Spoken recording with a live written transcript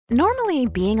Normally,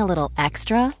 being a little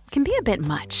extra can be a bit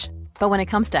much, but when it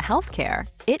comes to healthcare,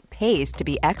 it pays to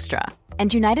be extra.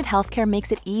 And United Healthcare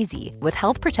makes it easy with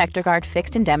Health Protector Guard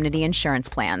fixed indemnity insurance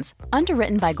plans.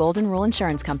 Underwritten by Golden Rule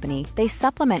Insurance Company, they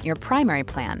supplement your primary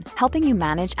plan, helping you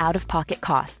manage out-of-pocket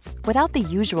costs without the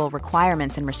usual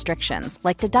requirements and restrictions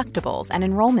like deductibles and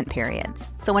enrollment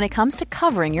periods. So when it comes to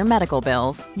covering your medical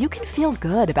bills, you can feel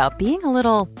good about being a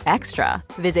little extra.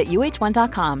 Visit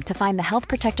uh1.com to find the Health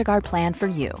Protector Guard plan for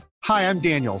you. Hi, I'm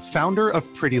Daniel, founder of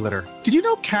Pretty Litter. Did you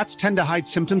know cats tend to hide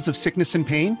symptoms of sickness and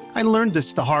pain? I learned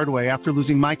this the hard way after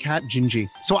losing my cat, Gingy.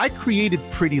 So I created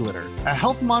Pretty Litter, a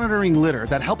health monitoring litter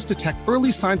that helps detect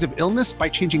early signs of illness by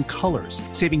changing colors,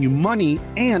 saving you money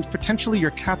and potentially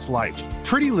your cat's life.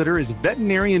 Pretty Litter is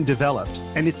veterinarian developed,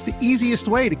 and it's the easiest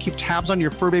way to keep tabs on your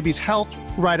fur baby's health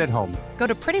right at home. Go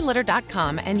to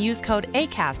prettylitter.com and use code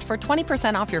ACAST for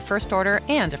 20% off your first order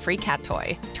and a free cat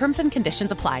toy. Terms and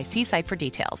conditions apply. See site for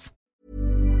details.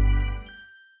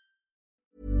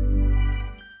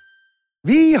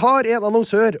 Vi har en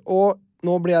annonsør, og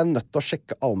nå blir jeg nødt til å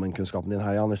sjekke allmennkunnskapen din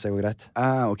her, Jan, hvis det går greit.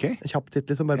 Ok. En kjapp titt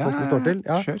liksom, bare på hvordan det står til.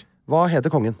 Ja. Kjør. Hva heter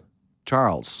kongen?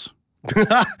 Charles.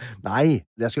 Nei,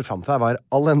 det jeg skulle fram til her var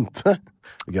Alente.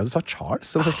 Gøy at du sa Charles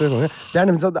som første konge. Det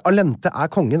nemlig at Alente er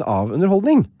kongen av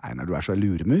underholdning. Nei, når du så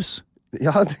luremus.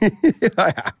 Ja,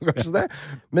 ja, kanskje det.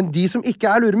 Men de som ikke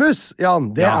er luremus, Jan,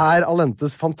 det er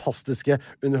Alentes fantastiske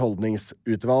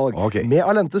underholdningsutvalg. Okay. Med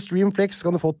Alente Streamflex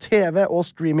kan du få TV og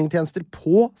streamingtjenester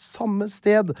på samme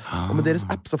sted. Og med deres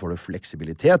app så får du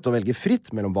fleksibilitet og velge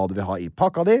fritt mellom hva du vil ha i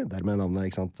pakka di. Dermed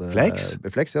navnet, ikke sant? Flex?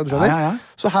 Flex, ja, du skjønner. Ja.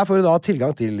 Så her får du da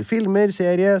tilgang til filmer,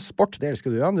 serie, sport. Det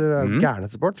elsker du, Jan. Du er gæren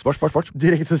etter sport. Sport.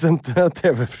 Direktesendte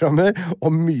TV-programmer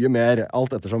og mye mer.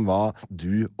 Alt ettersom hva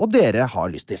du og dere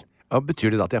har lyst til.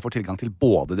 Betyr det da at jeg får tilgang til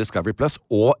både Discovery Plus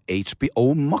og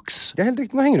HBO Max? Det er helt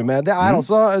riktig, nå henger du med. Det er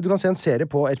altså, du kan se en serie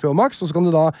på HBO Max, og så kan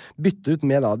du da bytte ut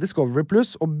med da Discovery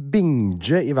Plus og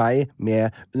binge i vei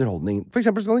med underholdning. For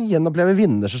eksempel så kan du gjenoppleve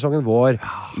vinnersesongen vår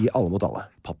i Alle mot alle.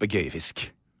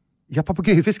 Papegøyefisk. Ja,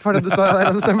 papegøyefisk var det du sa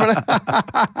der, det stemmer det.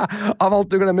 Av alt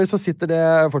du glemmer, så sitter det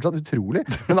fortsatt utrolig.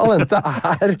 Men Alente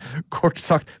er kort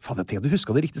sagt... Faen, jeg tenkte du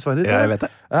husket det riktige svaret ditt. Ja, jeg vet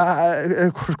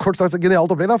det. Kort sagt,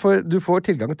 genialt opplegg da, for du får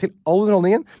tilgang til all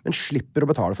underholdningen, men slipper å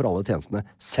betale for alle tjenestene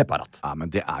separat. Ja,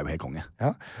 men det er jo helt konge.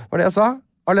 Ja, var det jeg sa.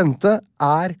 Alente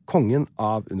er kongen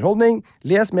av underholdning.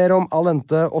 Les mer om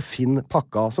Alente og finn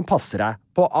pakka som passer deg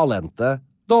på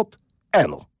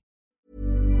alente.no.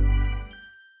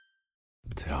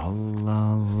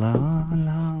 Tralala.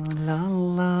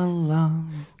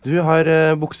 Du har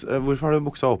hvorfor har du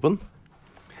buksa åpen?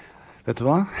 Vet du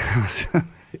hva?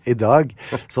 I dag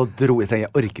så jeg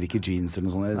orker ikke jeans eller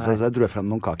noe sånt, så jeg dro frem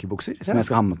noen kakibukser som jeg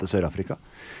skal ha med til Sør-Afrika.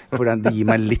 For det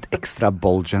gir meg litt ekstra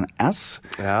bulge and ass.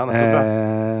 Ja, det er bra.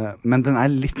 Men den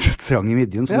er litt trang i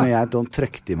midjen, så når jeg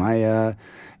trøkte i meg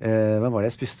hva var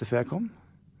det jeg spiste før jeg kom?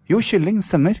 Jo, kylling,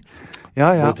 stemmer. Ja.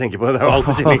 Må du tenke på det, det er jo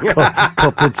alltid kylling.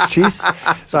 Cottage cheese.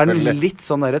 Så er den litt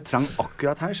sånn der trang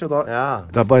akkurat her, så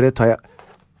da bare tar jeg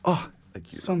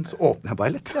sånn, så åpner jeg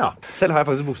bare litt. Ja, selv har jeg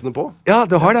faktisk buksene på. Ja,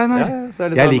 du har det, Einar.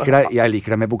 Jeg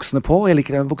liker deg med buksene på, og jeg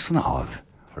liker deg med buksene av.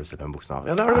 Har du sett med buksene av?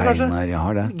 Ja, det har du kanskje. Einar, jeg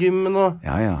har det. Gymmen og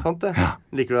sant det. Ja.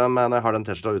 Liker du deg med når jeg har den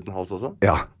t-skjorta uten hals også?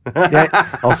 Ja.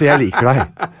 Jeg liker deg.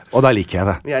 Og da liker jeg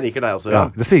det. Jeg liker deg også, ja.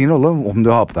 Det spiller ingen rolle om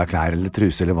du har på deg klær eller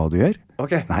truse eller hva du gjør.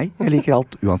 Ok. Nei, jeg liker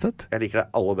alt uansett. Jeg liker deg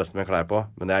aller best med klær på,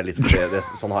 men det er litt fordi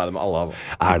sånn har jeg det med alle, altså.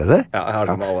 Er det det? Ja, jeg har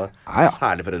det med alle. Ja.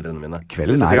 Særlig foreldrene mine.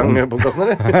 Kvelden er jo. Podcasten,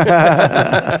 eller?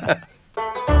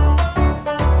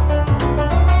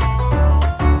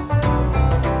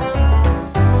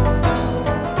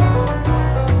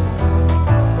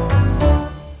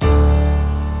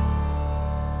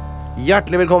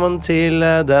 Hjertelig velkommen til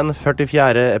den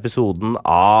 44. episoden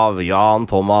av Jan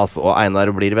Thomas og Einar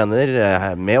blir venner.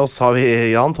 Med oss har vi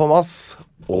Jan Thomas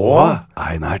og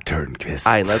Einar Tørnquist.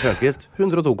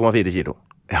 102,4 kilo.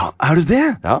 Ja, er du det?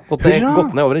 Ja, gått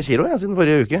ned over 1 kilo siden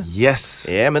forrige uke. Yes.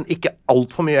 Men ikke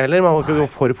alt for mye heller, man må ikke gå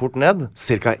for fort ned.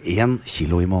 Cirka 1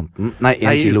 kilo i måneden. Nei,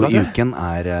 1 kilo i uken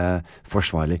er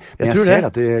forsvarlig. Men jeg ser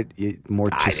at det er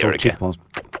more chisel chip. Men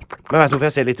vet du hvorfor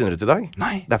jeg ser litt underut i dag?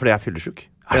 Nei. Det er fordi jeg er fyllesyk.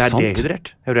 Jeg er dehydrert.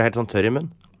 Jeg er helt sånn tørr i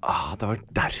munnen. Det var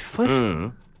derfor.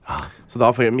 Så da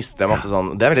mister jeg masse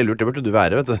sånn. Det er veldig lurt, det burde du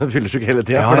være, vet du. Fyllesyk hele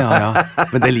tiden. Ja.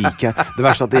 Men det liker jeg. Det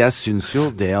verste er at jeg synes jo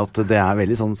det at det er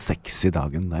veldig sånn sexy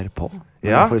dagen derpå.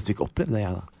 Ja. For hvis du ikke opplevde det,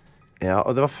 jeg da. Ja,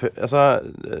 og det var altså,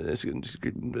 jeg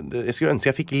skulle ønske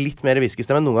jeg fikk litt mer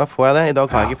whiskystemme. Noen ganger får jeg det. I dag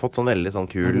har jeg ikke fått sånn veldig sånn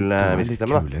kul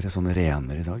whiskystemme da. Litt kulere, sånn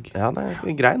renere i dag. Ja, det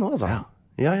er grei nå, altså. Ja.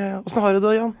 Hvordan har du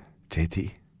det, Jan? JT,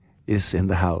 is in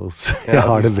the house. Jeg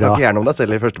har det bra. Snakk gjerne om deg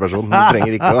selv i første person. Du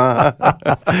trenger ikke å...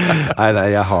 Nei,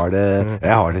 jeg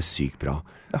har det sykt bra.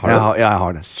 Jeg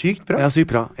har det. Sykt bra. Ja, sykt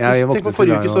bra. Tenk på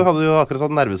forrige uke så hadde du jo akkurat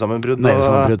sånn nervesammenbrudd.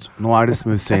 Nå er det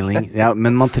smooth sailing. Ja,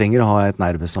 men man trenger å ha et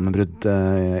nervesammenbrudd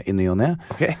i ny og ne.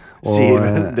 Ok,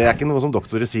 det er ikke noe som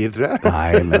doktorer sier, tror jeg.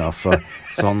 Nei, men altså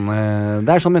sånn,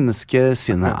 det er sånn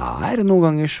menneskesinnet er noen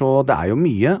ganger, så det er jo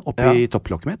mye oppi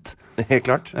topplokket mitt. Helt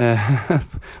klart.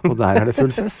 Og der er det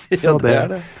full fest. Ja, det er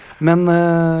det. Men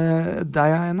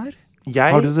deg, Einar,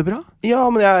 har du det bra? Ja,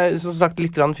 men jeg er som sagt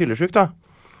litt fyllesyk da.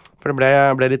 For det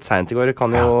ble litt sent i går. Jeg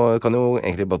kan jo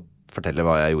egentlig bare fortelle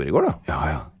hva jeg gjorde i går da. Ja.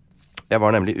 Jeg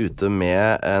var nemlig ute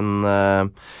med en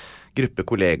gruppe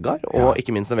kollegaer, og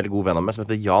ikke minst en veldig god venn av meg som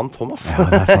heter Jan Thomas. Ja,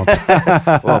 det er sant.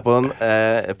 Og var på en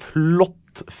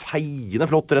feiende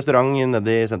flott restaurant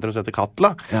nede i sentrum som heter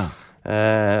Katla. Ja.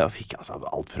 Og fikk altså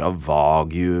alt fra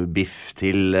wagyu-biff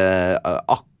til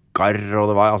og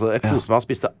det var, jeg koste meg og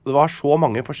spiste. Det var så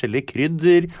mange forskjellige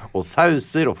krydder og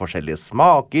sauser og forskjellige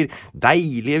smaker,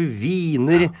 deilige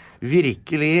viner,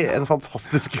 virkelig en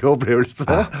fantastisk opplevelse.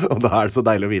 Og da er det så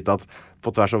deilig å vite at på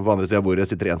tvers av på andre siden av bordet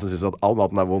sitter en som synes at all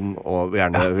maten er vond og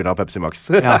gjerne vil ha Pepsi Max.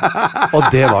 Ja. Og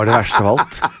det var det verste av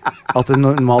alt. At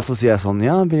normalt så sier jeg sånn,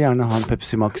 ja, vil gjerne ha en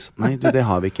Pepsi Max. Nei, du, det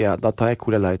har vi ikke. Da tar jeg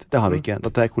Cola Light. Det har vi ikke. Da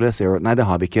tar jeg Cola Zero. Nei, det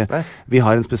har vi ikke. Nei. Vi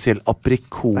har en spesiell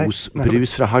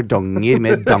aprikosbrus fra Hardanger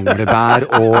med danglebær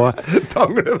og...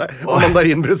 Danglebær og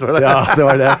mandarinbrus var det. Ja, det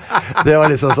var det. Det var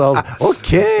liksom sånn,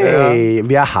 ok,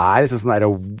 vi er her liksom sånn der,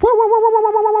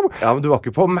 Ja, men du var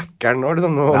ikke på Mac-eren nå,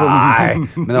 liksom. Nei,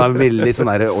 men det var veldig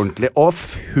sånn der ordentlig og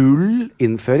full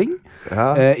innføring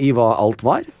i hva alt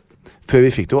var. Før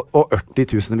vi fikk det, og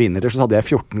 80 000 viner, så hadde jeg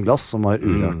 14 glass som var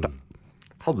urørt da.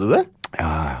 Hadde du det?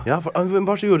 Ja.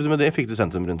 Hva så gjorde du med det? Fikk du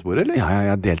sendt dem rundt bordet, eller? Ja,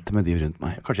 jeg delte med de rundt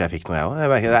meg. Kanskje jeg fikk noe, jeg også. Det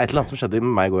er et eller annet som skjedde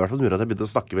med meg i går, som gjorde at jeg begynte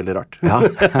å snakke veldig rart. Ja.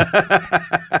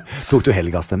 Tok du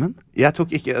Helga-stemmen? Jeg tok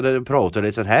ikke, prøvde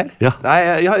litt sånn her. Ja. Nei,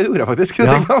 jeg gjorde det faktisk.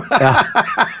 Ja.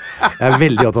 Jeg er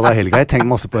veldig opptatt av Helga. Jeg tenker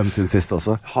masse på den siden sist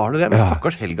også. Har du det? Men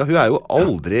stakkars Helga, hun er jo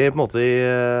aldri på en måte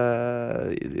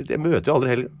jeg møter jo aldri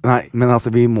Helga. Nei, men altså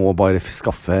vi må bare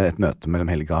skaffe et møte mellom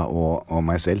Helga og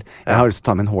meg selv. Jeg har lyst til å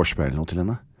ta med en hårspray eller noe til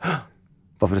henne.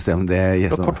 Bare for å se om det...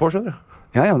 Du har kort hår, skjønner du.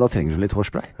 Ja, men da trenger du litt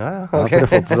hårspray. Ja, for å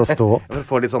få det til å stå opp. For å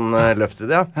få litt sånn løft i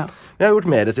det, ja. Jeg har gjort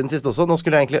mer siden sist også. Nå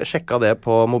skulle jeg egentlig sjekka det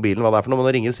på mobilen, hva det er for noe.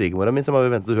 Nå ringer svigermora min, så må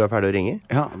vi vente til hun er ferdig å ringe.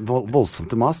 Ja,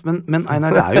 voldsomt mas. Men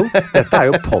Einar, dette er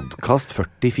jo podcast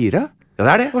 44. Ja,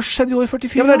 det er det. Hva skjedde i år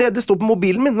 44? Ja, men det står på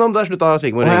mobilen min. Der slutta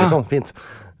svigermor å ringe sånn. Fint.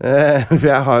 For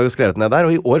jeg har jo skrevet ned der,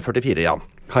 og i år 44, Jan.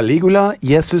 Caligula,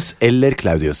 Jesus eller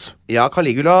Claudius? Ja,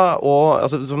 Caligula, og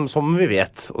altså, som vi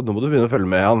vet, og nå må du begynne å følge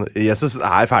med, Jan. Jesus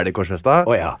er ferdig korsfesta.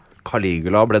 Ja.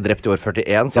 Caligula ble drept i år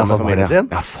 41 sammen med familien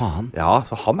sin. Ja, faen. Ja,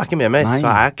 så han er ikke med mer. Nei. Så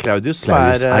er Claudius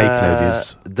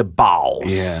The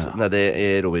Bowels nede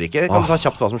i Romerike. Kan du ta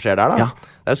kjapt hva som skjer der da? Ja.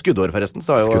 Det er skuddår forresten,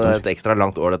 så det var jo et ekstra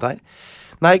langt år dette her.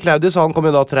 Nei, Claudius, han kom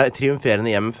jo da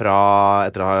triumferende hjem etter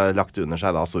å ha lagt under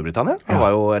seg da Storbritannia. Han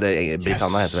var jo, eller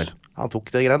Britannia heter vel. Han tok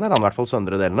det greiene der, han i hvert fall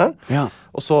søndre delene. Ja.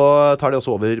 Og så tar de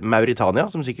også over Mauritania,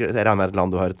 som sikkert er et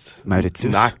land du har et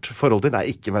nært forhold til. Nei,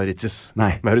 ikke Mauritius.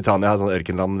 Nei. Mauritania er et sånn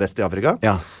ørkenland vest i Afrika.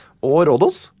 Ja. Og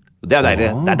Rhodos. Det er deilig.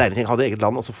 Det er deilig ting å ha det eget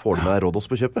land, og så får du med deg Rhodos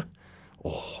på kjøpet.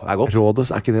 Det er godt.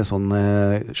 Rhodos, er ikke det sånn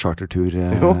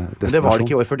chartertur-destinasjon? Jo, men det var det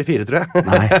ikke i år 44, tror jeg.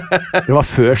 Nei, det var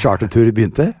før chartertur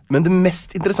begynte. Men det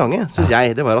mest interessante, synes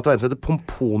jeg, det var at det var en som heter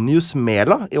Pomponius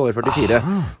Mela i år 44,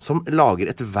 som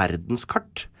lager et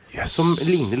verdenskart. Yes. Som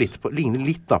ligner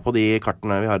litt da på de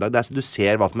kartene vi har i dag. Du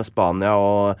ser hva som er Spania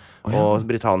og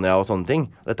Britannia og sånne ting.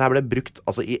 Dette her ble brukt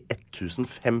altså i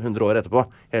 1500 år etterpå.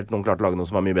 Helt noen klarte å lage noe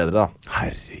som var mye bedre da.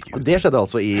 Herregud. Og det skjedde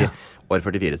altså i år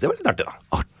 44. Det var litt artig da.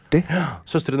 Artig?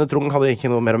 Søstrene Trung hadde ikke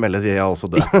noe mer å melde. De er også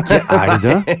død. Ikke er de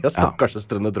død? Ja, stakkars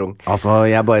søstrene Trung. Altså,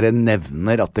 jeg bare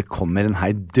nevner at det kommer en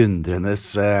heidundrende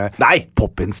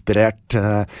popinspirert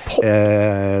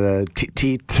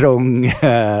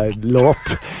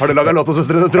Trung-låt. Har du laget låt om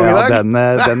søstrene Trung i dag?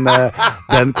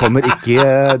 Den kommer ikke,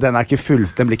 den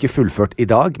blir ikke fullført i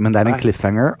dag, men det er en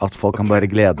cliffhanger at folk kan bare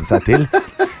glede seg til.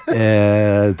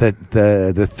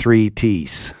 The Three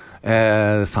T's.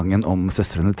 Sangen om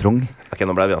søstrene Trung. Ok,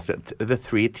 nå ble det vanskelig. The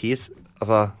Three T's,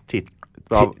 altså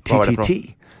TTT.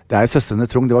 Det er søstrene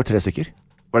Trung, det var 3 stykker.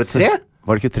 Var det 3?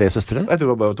 Var det ikke 3 søstre? Jeg tror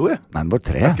det var bare 2, jeg. Nei, det var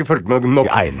 3. Jeg har ikke fulgt med nok.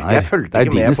 Jeg fulgte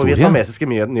ikke med på vietnamesiske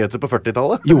nyheter på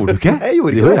 40-tallet. Gjorde du ikke? Jeg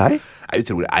gjorde ikke det. Jeg.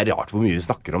 utrolig, det rart hvor mye vi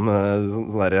snakker om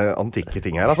sånne der antikke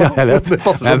ting her, altså. Ja, jeg vet. Det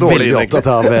passer så jeg er dårlig veldig inn, opptatt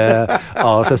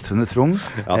av Søstrene Trond.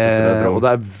 Ja, Søstrene Trond. Og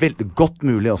det er veldig godt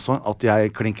mulig også at jeg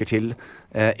klinker til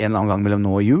en eller annen gang mellom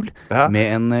nå og jul med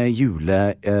en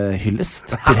julehyllest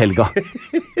til Helga.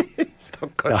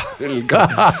 Stakkars Helga.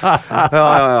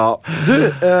 Ja. Du,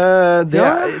 det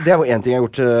er jo en ting jeg har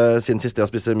gjort siden sist jeg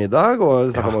spiste middag,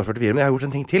 og snakket om år 44, men jeg har gjort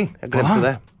en ting til. Jeg glemte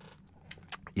det.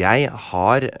 Jeg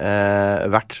har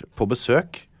vært på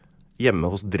besøk hjemme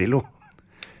hos Drillo.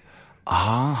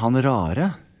 Han rare.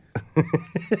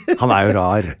 Han er jo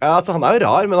rar. Ja, altså han er jo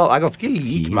rar, men han er ganske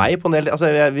lik meg på en del. Altså,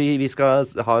 vi skal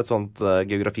ha et sånt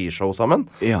geografishow sammen.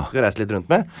 Ja. Skal reise litt rundt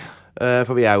med.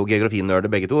 For vi er jo geografinørder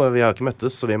begge to. Vi har ikke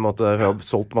møttes, så vi har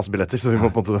solgt masse billetter, så vi må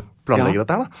på en måte planlegge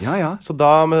dette her da. Ja. Så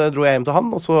da dro jeg hjem til han,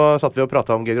 og så satt vi og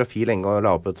pratet om geografi lenge og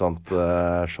la opp et sånt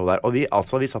show der. Og vi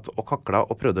satt og kakla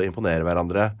og prøvde å imponere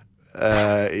hverandre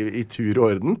i tur og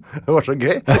orden. Det var så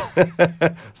gøy.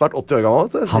 Snart 80 år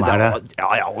gammel. Han er det.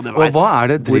 Ja, og det Og hva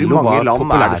er det Drillo var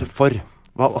populær for?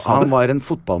 Han var en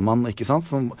fotballmann, ikke sant?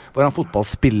 Var han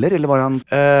fotballspiller, eller var han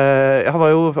han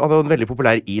hadde en veldig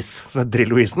populær is som het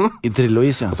Drillo-isen. I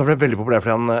Drillo-is, ja. Og så ble han veldig populær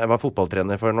fordi han var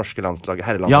fotballtrener for norske landslag,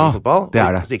 herrelandslag i fotball. Det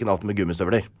er det. Så gikk han alltid med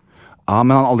gummistøvler. Ja,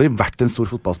 men han har aldri vært en stor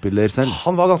fotballspiller selv.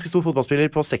 Han var ganske stor fotballspiller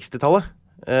på 60-tallet.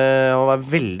 Han var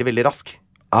veldig, veldig rask.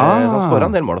 Han skåret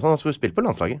en del mål, så han har spilt på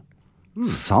landslaget.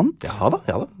 Sant? Ja da.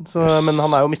 Men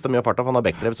han er jo mistet mye av fart av. Han har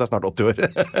Bechdrev, så er snart 80 år.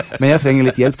 Men jeg trenger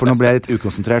litt hjelp, for nå ble jeg litt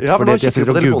ukonsentrert. Ja, for nå jeg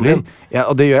sitter og googler. Ja,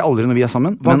 og det gjør jeg aldri når vi er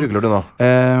sammen. Hva googler du nå?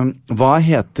 Hva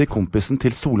heter kompisen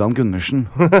til Solan Gundersen?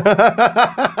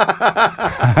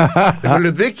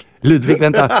 Ludvig? Ludvig,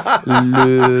 vent da.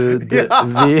 Ludvig.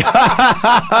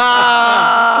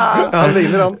 Han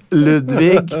ligner han.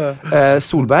 Ludvig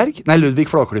Solberg? Nei,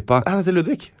 Ludvig Flåklypa. Han heter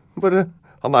Ludvig.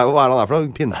 Han er jo, hva er han der for noe?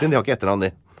 Pinnsvin, de har ikke etter han,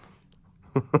 de.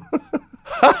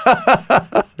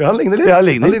 Ja, han ligner litt. Ja, han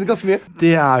ligner ganske mye.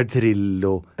 Det er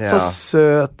Drillo. Ja. Så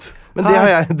søt. Men det har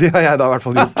jeg da i hvert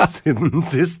fall gjort siden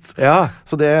sist. Ja.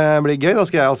 Så det blir gøy. Da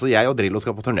skal jeg og Drillo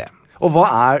skal på turné. Og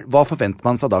hva forventer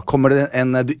man seg da? Kommer det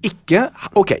en du ikke...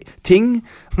 Ok, ting...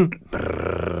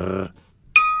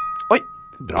 Oi!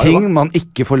 Ting man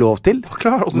ikke får lov til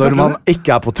når man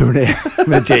ikke er på turné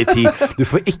med JT. Du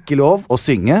får ikke lov å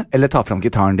synge eller ta fram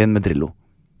gitaren din med Drillo.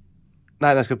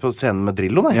 Nei, jeg skal på scenen med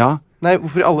Drillo, nei. Ja. Nei,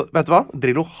 vet du hva?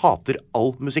 Drillo hater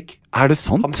all musikk. Er det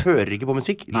sant? Han hører ikke på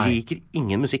musikk, liker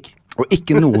ingen musikk. Og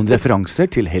ikke noen referanser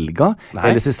til Helga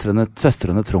eller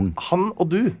søstrene Trond. Han og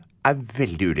du er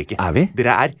veldig ulike. Er vi?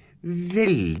 Dere er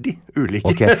veldig ulike.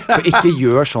 Ok, for ikke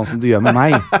gjør sånn som du gjør med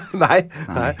meg. Nei.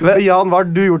 Jan, hva har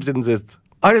du gjort siden sist?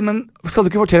 Men skal du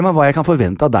ikke fortelle meg hva jeg kan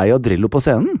forvente av deg og Drillo på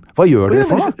scenen? Hva gjør dere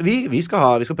for noe? Vi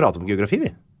skal prate om geografi,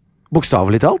 vi.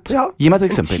 Bokstavelig talt? Ja. Gi meg et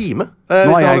eksempel. En time.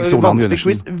 Nå er jeg Solan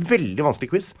Gundersen. Veldig vanskelig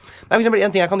quiz. Nei, for eksempel,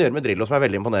 en ting jeg kan gjøre med Drillo som er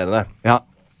veldig imponerende. Ja.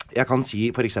 Jeg kan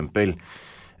si for eksempel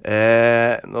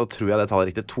nå tror jeg det tallet er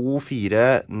riktig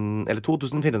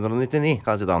 2499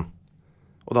 kan jeg si til han.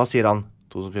 Og da sier han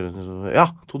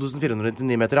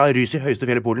 2499 meter av rys i høyeste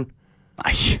fjell i Polen.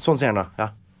 Nei. Sånn sier han da, ja.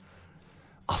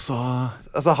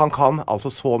 Altså han kan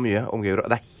altså så mye om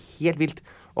geografi. Det er helt vilt.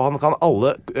 Og han kan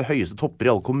alle høyeste topper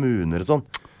i alle kommuner og sånn.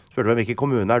 Spurte meg hvilken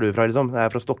kommune er du fra, liksom? Jeg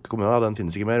er fra Stokke kommune, den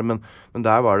finnes ikke mer. Men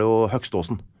der var det jo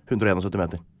Høgståsen, 171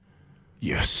 meter.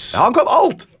 Jøss. Ja, han kan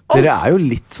alt! Dere er jo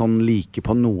litt sånn like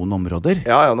på noen områder.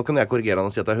 Ja, nå kan jeg korrigere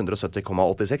han og si at det er 170,86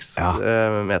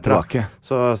 meter. Tilbake.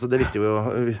 Så det visste jo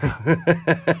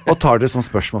Og tar dere sånn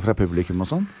spørsmål fra publikum og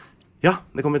sånn? Ja,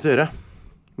 det kommer vi til å gjøre.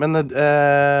 Men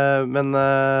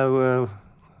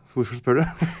hvorfor spør du?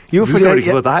 Jo, du skal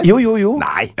ikke på dette her? Jo.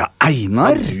 Nei. Ja,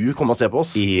 Einar. Skal du komme og se på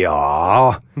oss?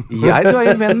 Ja. Du er jo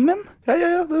vennen min.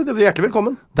 Ja. Du er hjertelig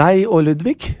velkommen. Deg og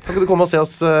Ludvig. Kan ikke du komme og se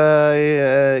oss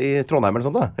i Trondheim eller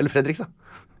sånt da? Eller Fredrikstad?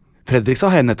 Fredrikstad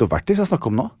har jeg nettopp vært i, så jeg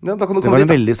snakker om nå. Ja, da kan du det komme var en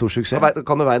dit, veldig stor suksess.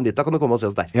 Kan du veien dit da? Kan du komme og se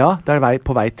oss der? Ja, det er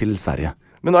på vei til Sverige.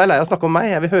 Men nå er jeg lei av å snakke om meg.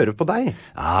 Jeg vil høre på deg.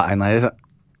 Ja, Einar.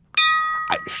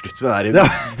 Nei, slutt med det der.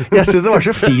 Jeg synes det var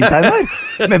så fint, Einar.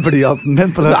 Med blyanten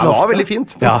min på den flaska. Det var veldig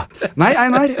fint. Ja. Nei,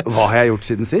 Einar, hva har jeg gjort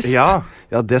siden sist? Ja,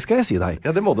 det skal jeg si deg.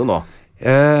 Ja, det må du nå.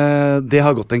 Det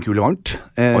har gått en kule varmt.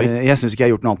 Jeg synes ikke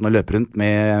jeg har gjort noe annet enn å løpe rundt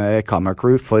med camera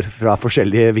crew fra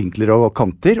forskjellige vinkler og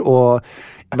kanter, og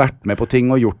vært med på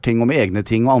ting og gjort ting og med egne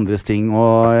ting og andres ting,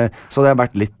 så det har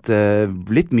vært litt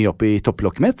mye opp i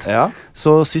topplokket mitt. Ja.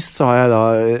 Så sist så har jeg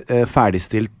da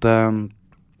ferdigstilt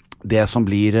det som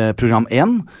blir program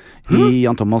 1 i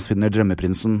Jan Thomas finner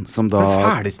Drømmeprinsen, som da...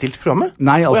 Ferdigstilt programmet?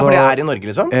 Nei, altså... for det er i Norge,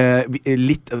 liksom?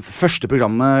 Første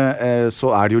programmet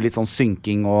så er det jo litt sånn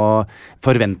synking og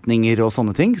forventninger og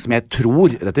sånne ting, som jeg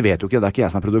tror, dette vet jo ikke, det er ikke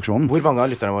jeg som er produksjonen. Hvor mange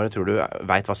av lytterne våre tror du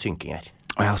vet hva synking er?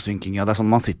 Ja, synking, ja. Det er sånn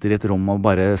man sitter i et rom og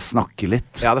bare snakker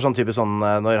litt. Ja, det er sånn typisk sånn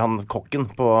når han kokken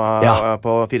på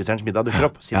Firestjerners middag dukker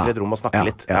opp, sitter i et rom og snakker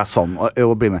litt. Ja, sånn,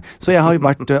 og bli med. Så jeg har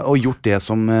vært og gjort det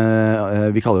som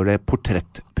vi kaller det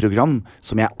portrettprogram,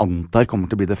 som jeg antar kommer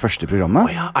til å bli det første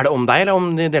programmet. Er det om deg eller om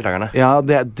de deltakerne? Ja,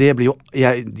 det blir jo,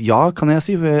 ja, kan jeg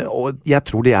si, og jeg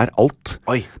tror det er alt.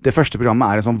 Det første programmet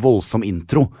er en sånn voldsom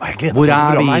intro. Hvor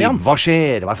er vi? Hva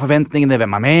skjer? Hva er forventningene?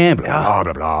 Hvem er med? Bla,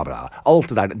 bla, bla, bla.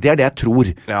 Alt det der, det er det jeg tror.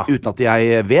 Uten at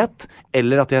jeg vet,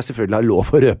 eller at jeg selvfølgelig har lov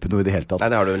å røpe noe i det hele tatt. Nei,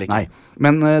 det har du vel ikke. Nei.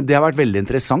 Men det har vært veldig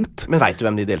interessant. Men vet du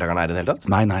hvem de deltakerne er i det hele tatt?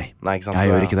 Nei, ikke sant? Jeg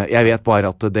gjør ikke det. Jeg vet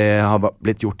bare at det har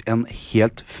blitt gjort en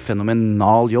helt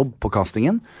fenomenal jobb på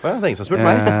castingen. Det er ingen som har spurt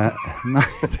meg. Nei.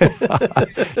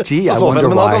 Gee, så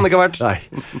fenomenalt kan det ikke ha vært. Nei.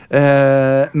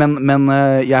 Men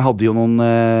jeg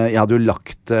hadde jo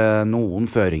lagt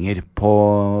noen føringer på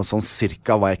sånn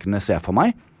cirka hva jeg kunne se for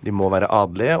meg. De må være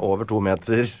adelige, over 2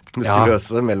 meter,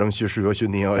 muskuløse, mellom 27 og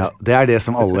 29 år. Ja, det er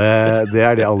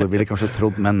det alle ville kanskje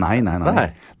trodd, men nei.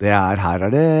 Her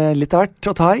er det litt av hvert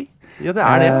å ta i. Ja, det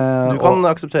er det. Du kan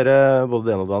akseptere både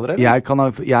det ene og det andre?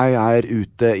 Jeg er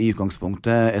ute i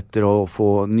utgangspunktet etter å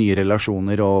få nye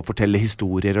relasjoner og fortelle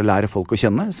historier og lære folk å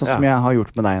kjenne, sånn som jeg har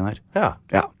gjort med deg her.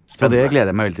 Ja. Så det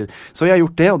gleder jeg meg veldig til. Så jeg har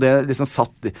gjort det, og det liksom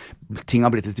ting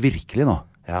har blitt litt virkelig nå.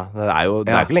 Ja, det er jo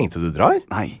ikke lenge til du drar.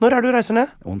 Nei. Når er du reiser ned?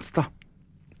 Onsdag.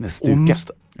 Neste uke.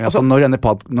 Ja, så når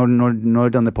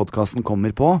denne podcasten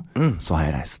kommer på, så har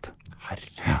jeg reist.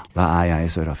 Ja, da er jeg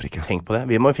i Sør-Afrika. Tenk på det.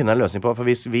 Vi må finne en løsning på, for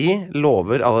hvis vi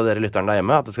lover alle dere lytterne der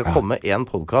hjemme at det skal komme en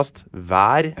podcast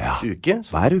hver uke,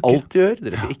 som vi alltid gjør,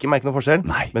 dere skal ikke merke noen forskjell.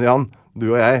 Nei. Men Jan, du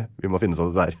og jeg, vi må finne ut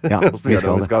av det der. Ja, vi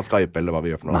skal Skype eller hva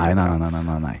vi gjør for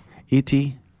noe. Nei. E.T.,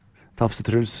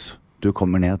 Tafse-Truls, du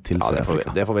kommer ned til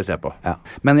Sør-Afrika. Det får vi se på. Ja.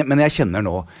 Men jeg kjenner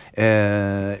nå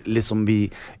liksom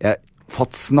jeg har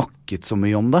fått snakket så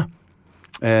mye om det.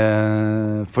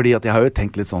 Fordi at jeg har jo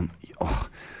tenkt litt sånn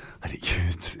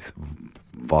herregud,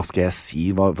 hva skal jeg si?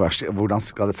 Hvordan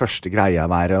skal det første greia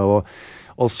være?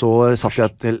 Og så satt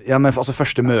jeg til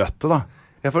første møte da.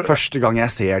 Første gang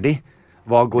jeg ser de.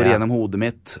 Hva går gjennom hodet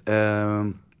mitt?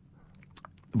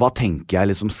 Hva tenker jeg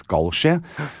liksom skal skje?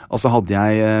 Og så hadde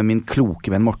jeg min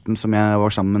kloke venn Morten, som jeg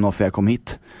var sammen med nå før jeg kom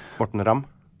hit. Morten Ramm?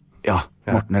 Ja,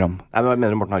 Morten Ramm.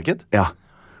 Mener du Morten Harket? Ja.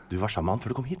 Du var sammen med han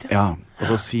før du kom hit, ja. Og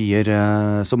så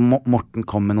så Morten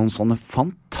kom med noen sånne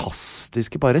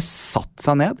fantastiske, bare satt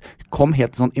seg ned, kom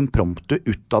helt sånn impromptu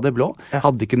ut av det blå,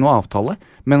 hadde ikke noe avtale,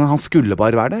 men han skulle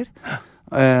bare være der.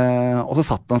 Og så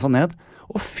satt han seg ned,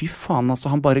 og fy faen,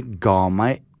 altså, han bare ga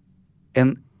meg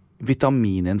en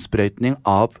vitamininnsprøytning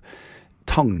av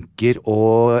tanker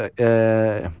og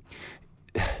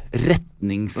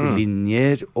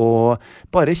retningslinjer og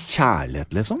bare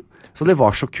kjærlighet, liksom. Så det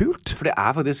var så kult. For det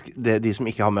er faktisk de som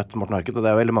ikke har møtt Morten Harket, og det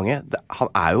er jo veldig mange, han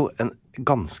er jo en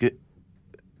ganske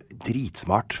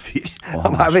dritsmart fyr.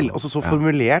 Han er veldig, også så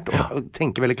formulert og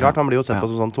tenker veldig klart. Han blir jo sett på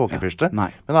som sånn tåkefyrste.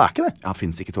 Men han er ikke det. Han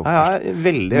finnes ikke tåkefyrste.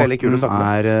 Veldig kul å snakke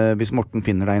med. Hvis Morten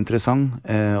finner deg interessant,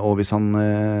 og hvis han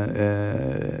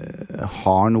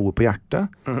har noe på hjertet,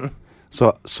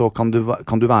 så kan du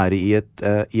være i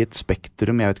et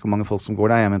spektrum. Jeg vet ikke hvor mange folk som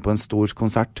går der. Jeg er med på en stor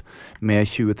konsert med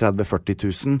 20, 30, 40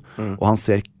 000, og han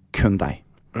ser kun deg.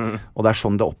 Og det er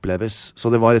sånn det oppleves. Så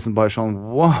det var liksom bare sånn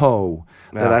wow,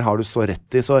 det der har du så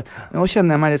rett i. Så nå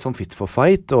kjenner jeg meg litt sånn fit for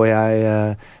fight, og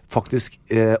jeg faktisk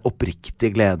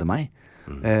oppriktig gleder meg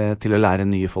til å lære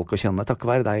nye folk å kjenne. Takk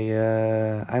være deg,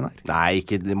 Einar. Nei,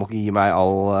 du må ikke gi meg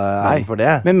all æren for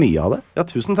det. Men mye av det. Ja,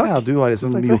 tusen takk. Ja, du har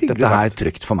liksom gjort dette her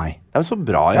trygt for meg. Ja, men så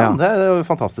bra, Jan. Det er jo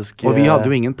fantastisk. Og vi hadde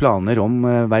jo ingen planer om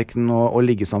hverken å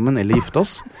ligge sammen eller gifte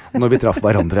oss når vi traff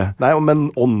hverandre. Nei, og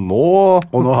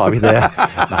nå har vi det.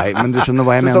 Nei, men du skjønner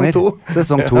hva jeg mener.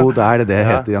 Sesong 2, da er det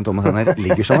heter Jan Thomas Henner,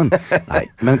 ligger sammen. Nei,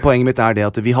 men poenget mitt er det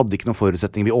at vi hadde ikke noen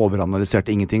forutsetning, vi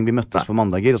overanalyserte ingenting, vi møttes på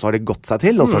mandager, og så har det gått seg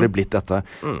til, og så har det blitt dette.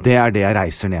 Det er det jeg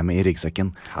reiser ned med i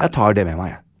ryggsekken. Jeg tar det med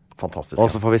meg. Fantastisk.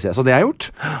 Og så får vi se. Så det er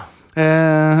gjort.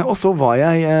 Og så var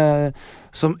jeg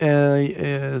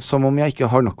som om jeg ikke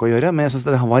har nok å gjøre, men jeg synes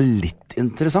det var litt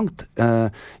interessant.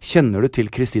 Kjenner du til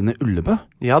Kristine Ullebø?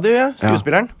 Ja, det gjør jeg.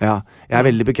 Skuespilleren. Ja, jeg er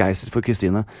veldig begeistret for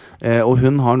Kristine. Og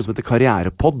hun har noe som heter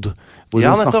Karrierepod, hvor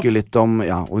hun snakker litt om,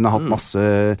 og hun har hatt masse,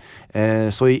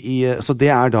 så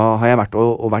det er da, har jeg vært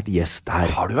og vært gjest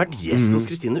her. Har du vært gjest hos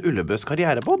Kristine Ullebøs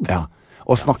Karrierepod? Ja.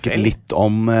 og snakket litt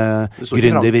om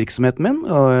gründervirksomheten min,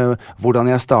 og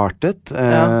hvordan jeg startet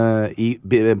i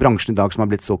bransjen i dag som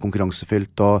har blitt så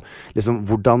konkurransefylt, og liksom,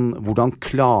 hvordan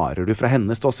klarer du fra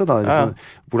hennes ståsted da? Liksom,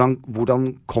 hvordan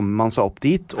kommer man seg opp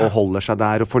dit, og holder seg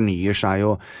der, og fornyer seg,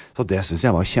 så det synes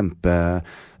jeg var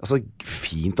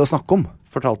fint å snakke om.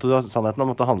 Fortalte du sannheten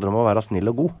om at det handler om å være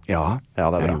snill og god? Ja, det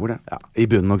er jeg gjorde det. Ja. I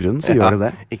bunnen og grunnen så gjør det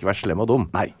det. Ikke vær slem og dum.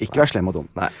 Nei, ikke vær slem og dum.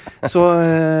 Nei. Så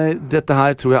dette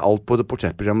her tror jeg alt på det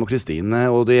portrettprogrammet og Kristine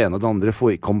og det ene og det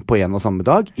andre kom på en og samme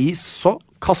dag. Så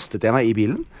kastet jeg meg i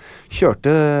bilen,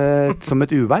 kjørte som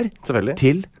et uvær til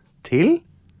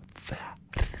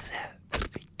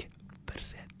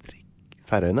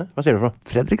Færøyene? Hva sier du for noe?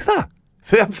 Fredrikstad.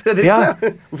 Fredrikstad? Ja.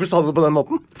 Hvorfor sa du det på den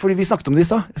måten? Fordi vi snakket om det i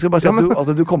stad. Jeg skal bare si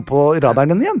at du kom på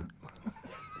radaren din igjen.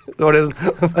 Det var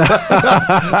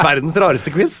verdens rareste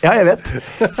quiz. Ja, jeg vet.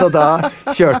 Så da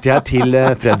kjørte jeg til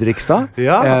Fredrikstad.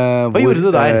 Ja. Hva gjorde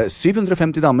du der?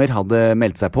 750 damer hadde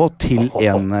meldt seg på til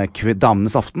en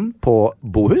damenes aften på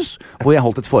Bohus, hvor jeg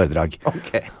holdt et foredrag.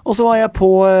 Okay. Og så var jeg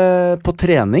på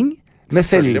trening med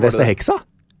selveste heksa.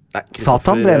 Nei,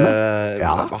 Satan ble med.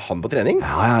 Var han på trening?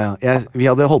 Ja. Vi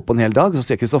hadde holdt på en hel dag, og så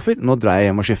sier Kristoffer, nå drar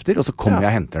jeg hjem og skifter, og så kommer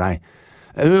jeg og henter deg.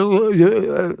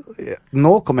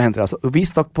 Nå kommer jeg og henter deg. Altså. Vi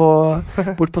stakk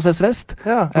bort på Cess Vest.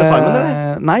 Med Simon,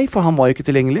 eller? Nei, for han var jo ikke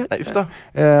tilgjengelig. Nei, uff da.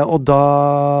 Og da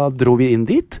dro vi inn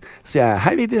dit. Så jeg,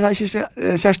 hei Vigdis, hei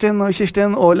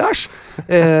Kjerstin og Lars.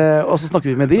 Og så snakket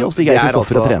vi med de, og så gikk jeg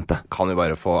Kristoffer og trente. Kan vi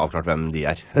bare få avklart hvem de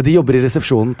er? De jobber i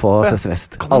resepsjonen på Cess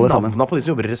Vest. Alle sammen. Kan du navnet på de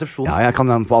som jobber i resepsjonen? Ja, jeg kan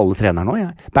navnet på alle trenere nå.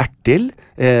 Bertil,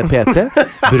 PT,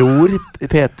 Bror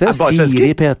PT,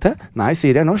 Siri PT. Nei,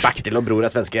 Siri er norsk. Bertil og Bror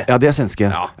er svenske. Ja, de er svenske.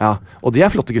 Ja. Og de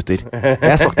er flotte gutter. Jeg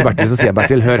har sagt til Bertil, så sier jeg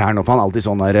Bertil, hør her nå, for han alltid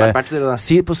sånn der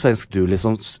si på svensk du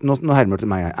liksom, nå hermer du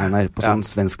til meg, Einar, på sånn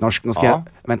svensk-norsk. Nå skal jeg,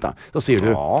 vent da, så sier du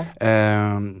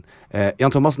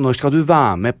Jan Thomas, når skal du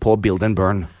være med på Build and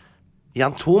Burn?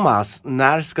 Jan Thomas,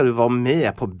 når skal du være med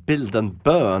på Build and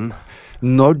Burn?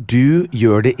 Når du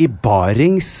gjør det i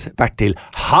barings, Bertil.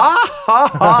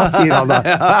 Sier han da.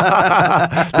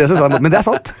 Det synes han, men det er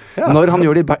sant. Når han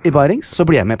gjør det i barings, så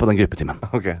blir jeg med på den gruppetimen.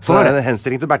 Ok, så det er en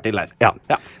henstilling til Bertil her. Ja.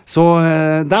 Så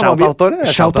der var vi.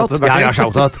 Shoutout. Ja,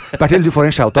 shoutout. Bertil, du får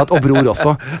en shoutout, og Bror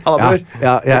også. Bror.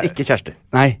 Ja. Ikke Kjersti.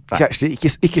 Nei, Kjersti,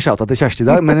 ikke shoutout til Kjersti i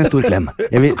dag, men en stor klem.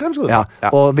 Stor klem, skal du. Ja.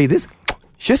 Og Vigdis,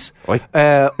 kyss.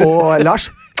 Og Lars,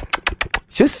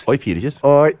 kyss. 4 kyss.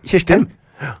 Og Kirstin,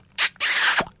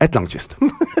 et langt kyst.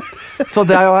 Så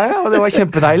det var jeg, og det var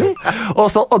kjempedeilig. Og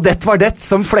det var det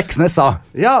som Fleksnes sa.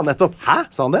 Ja, nettopp. Hæ?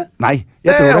 Sa han det? Nei,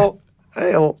 jeg tror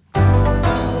det.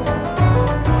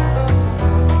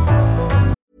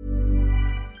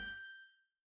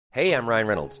 Hey, I'm Ryan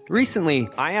Reynolds. Recently,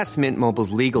 I asked Mint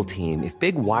Mobile's legal team if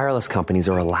big wireless companies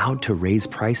are allowed to raise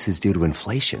prices due to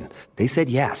inflation. They said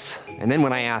yes. And then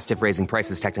when I asked if raising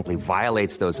prices technically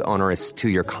violates those onerous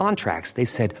 2-year contracts, they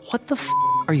said, what the f***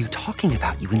 are you talking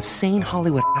about, you insane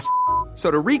Hollywood ass f- So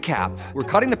to recap, we're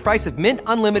cutting the price of Mint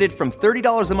Unlimited from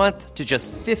 $30 a month to just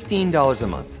 $15 a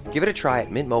month. Give it a try at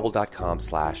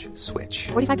mintmobile.com/switch.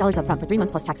 $45 up front for 3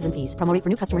 months plus taxes and fees. Promo rate for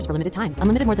new customers for limited time.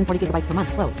 Unlimited more than 40 gigabytes per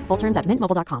month. Slows full terms at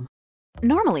mintmobile.com.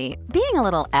 Normally, being a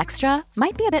little extra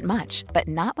might be a bit much, but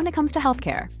not when it comes to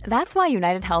healthcare. That's why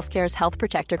United Healthcare's Health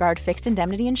Protector Guard fixed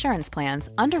indemnity insurance plans,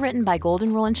 underwritten by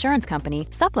Golden Rule Insurance Company,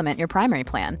 supplement your primary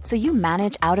plan so you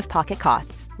manage out-of-pocket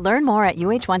costs. Learn more at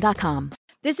uh1.com.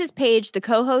 This is Paige, the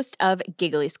co-host of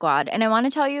Giggly Squad, and I want to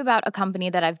tell you about a company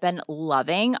that I've been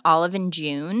loving, Olive &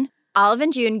 June. Olive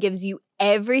 & June gives you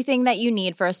everything that you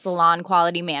need for a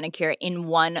salon-quality manicure in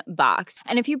one box.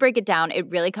 And if you break it down, it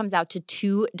really comes out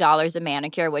to $2 a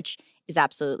manicure, which is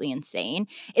absolutely insane.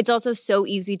 It's also so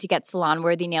easy to get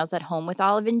salon-worthy nails at home with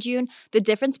Olive & June. The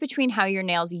difference between how your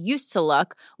nails used to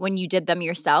look when you did them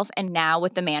yourself and now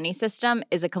with the Mani system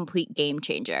is a complete game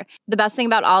changer. The best thing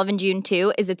about Olive & June,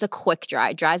 too, is it's a quick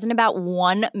dry. Dries in about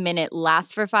 1 minute,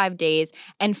 lasts for 5 days,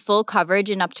 and full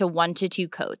coverage in up to 1 to 2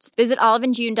 coats. Visit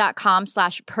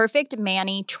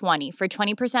oliveandjune.com/perfectmani20 for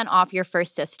 20% off your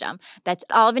first system. That's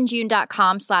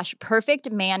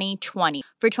oliveandjune.com/perfectmani20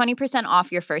 for 20%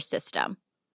 off your first system.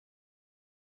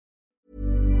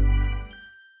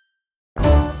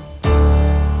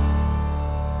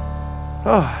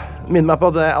 Minn meg på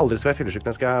at jeg aldri skal være fyllesyk når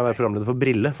jeg skal være programleder for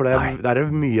Brille, for det er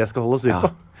mye jeg skal holde styr på.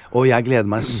 Og jeg gleder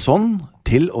meg sånn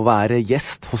til å være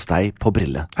gjest hos deg på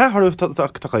Brille. Hæ, har du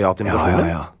takket ja til invitasjonen?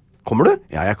 Ja. Kommer du?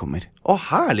 Ja, jeg kommer. Å,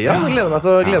 herlig, ja. Jeg gleder meg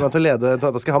til å lede.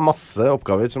 Da skal jeg ha masse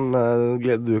oppgaver som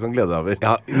du kan glede deg over.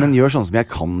 Ja, men gjør sånn som jeg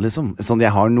kan, liksom. Sånn jeg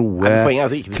har noe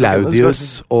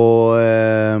Claudius og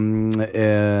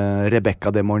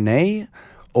Rebecca de Mornay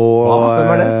og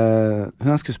hvem er det?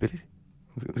 hun er skuespiller.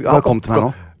 Du har kommet til meg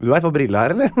nå. Du vet hva brille er,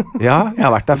 eller? Ja, jeg har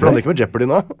vært der før. Blander ikke med Jeopardy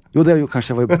nå? Jo, det er jo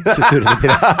kanskje jeg var surrende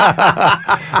til det.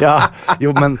 Ja, jo,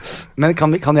 men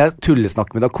kan jeg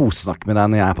tullesnakke med deg og kosesnakke med deg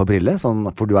når jeg er på brille? Sånn,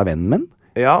 for du er vennen min?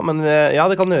 Ja,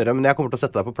 det kan du gjøre, men jeg kommer til å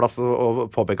sette deg på plass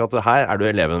og påpeke at her er du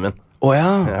eleven min.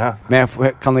 Ja. Men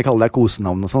kan jeg kalle deg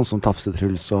kosenavn og sånn, som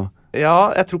Tafse-Truls og...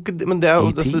 Ja, jeg tror ikke, men det er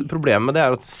jo, problemet med det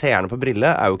er at seerne på brille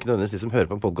er jo ikke nødvendigvis de som hører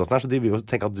på podcasten her, så de vil jo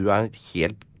tenke at du er en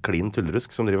helt klin tullerusk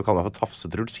som driver og kaller meg for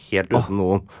Tafse-Truls helt uten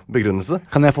noen begrunnelse.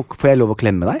 Får jeg lov å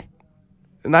klemme deg?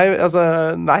 Nei, altså,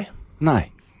 nei.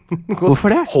 Hvorfor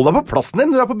det? Hold deg på plassen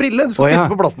din, du er på brille. Du skal sitte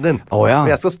på plassen din. Og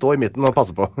jeg skal stå i midten og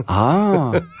passe på.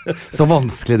 Så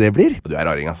vanskelig det blir. Du er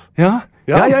raring, ass. Ja,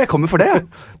 jeg kommer for det.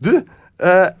 Du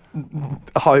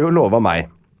har jo lovet meg,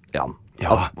 Jan,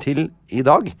 at til i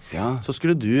dag så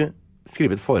skulle du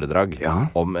skrive et foredrag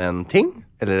om en ting,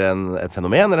 eller et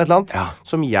fenomen, eller et eller annet,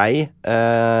 som jeg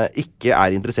ikke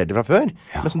er interessert i fra før,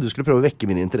 men som du skulle prøve å vekke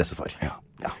min interesse for.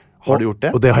 Har du gjort det?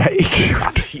 Og det har jeg ikke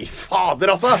gjort. Fy fader,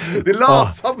 altså! De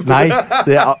latsamt! Nei,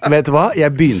 vet du hva?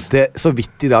 Jeg begynte så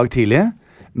vidt i dag tidlig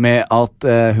med at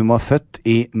hun var født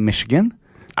i Michigan.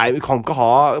 Nei, vi kan ikke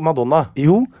ha Madonna.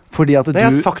 Jo, fordi at jeg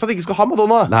har sagt at jeg ikke skal ha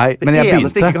Madonna. Nei, men jeg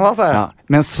eneste ikke kan ha, sa jeg.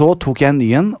 Men så tok jeg en ny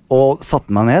en og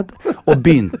satte meg ned og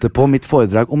begynte på mitt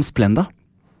foredrag om Splenda.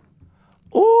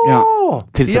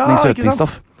 Tilsetning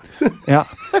søtningsstoff. Ja,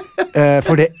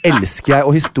 for det elsker jeg.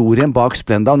 Og historien bak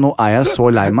Splenda. Nå er jeg så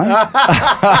lei meg.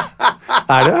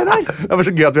 Er det der? Det var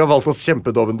så gøy at vi har valgt oss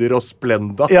kjempedovendyr og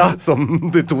Splenda som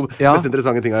de to mest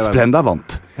interessante tingene i verden. Splenda vant.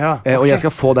 Og jeg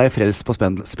skal få deg frelst på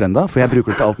Splenda, for jeg bruker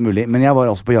det til alt mulig. Men jeg var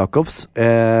altså på Jacobs.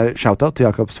 Shoutout til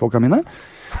Jacobs-folka mine.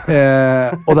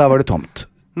 Og der var det tomt.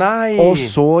 Nei. Og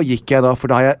så gikk jeg da, for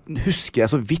da husker jeg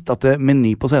så vidt at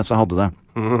Meny på CC hadde det.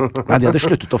 Nei, de hadde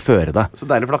sluttet å føre det. Så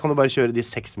deilig, for da kan du bare kjøre de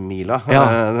 6 mila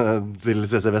til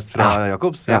CC Vest fra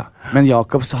Jacobs. Men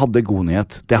Jacobs hadde god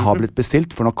nyhet. Det har blitt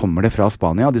bestilt, for nå kommer det fra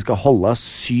Spania. De skal holde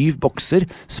 7 bokser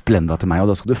Splenda til meg, og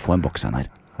da skal du få en boks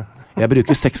her. Jeg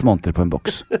bruker 6 måneder på en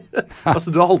boks.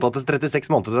 Altså, du har holdt av til 36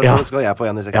 måneder, så skal jeg få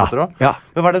en i 6 måneder også?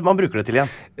 Men hva er det man bruker det til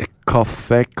igjen?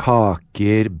 Kaffe,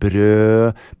 kaker,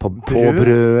 brød, på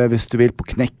brød, hvis du vil, på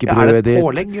knekkebrødet ditt.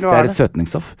 Pålegg, det er et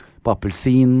søtningsstoff. På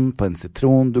appelsin, på en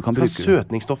sitron. Du kan bruke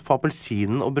søtningsstoff på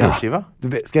appelsinen og brødskiva?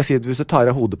 Skal jeg si at hvis du tar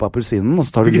av hodet på appelsinen, og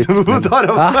så tar du litt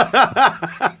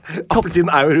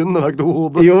Appelsinen er jo rund, den har ikke noe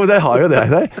hode. Jo, det har jo det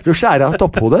der. Du skjærer av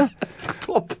topphodet,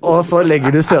 og så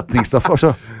legger du søtningsstoff, og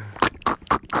så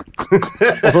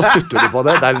sutter du på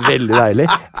det. Det er veldig deilig.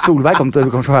 Solveig kommer til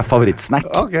å ha favorittsnack.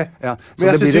 Så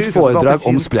det blir et foredrag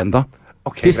om Splenda.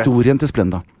 Historien til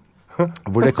Splenda.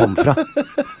 Hvor det kom fra.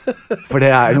 For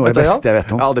det er noe av det beste jeg vet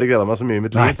om. Jeg har aldri gledet meg så mye i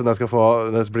mitt liv til når jeg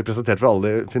skal bli presentert for alle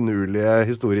de finurlige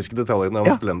historiske detaljene om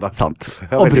Splenda. Sant.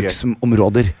 Og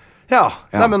bruksområder.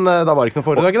 Nei, men da var det ikke noe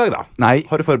foredrag i dag, da. Nei.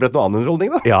 Har du forberedt noe annen underholdning,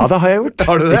 da? Ja, det har jeg gjort.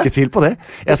 Har du det? Ikke tvil på det.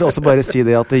 Jeg skal også bare si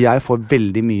det at jeg får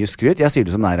veldig mye skryt. Jeg sier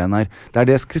det som Einar. Det er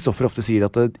det Kristoffer ofte sier,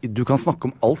 at du kan snakke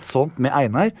om alt sånt med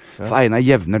Einar, for Einar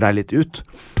jevner deg litt ut.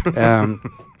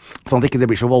 Sånn at ikke det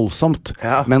blir så voldsomt.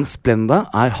 Men Splenda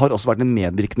har også vært en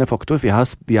medvirkende faktor, for jeg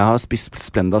har spist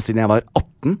Splenda siden jeg var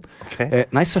 18.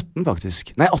 Nei, 17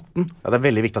 faktisk. Nei, 18. Det er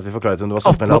veldig viktig at vi får klarhet om du var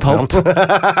 17 eller 18.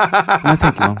 18,5. Jeg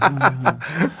tenker meg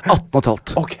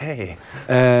 18,5.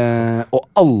 Og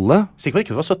alle Sikker på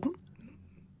ikke du var 17?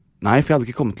 Nei, for jeg hadde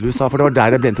ikke kommet til USA, for det var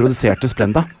der jeg ble introdusert til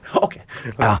Splenda.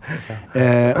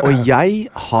 Og jeg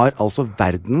har altså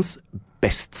verdens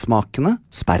bestsmakende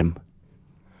sperm.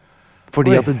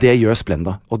 Fordi at det gjør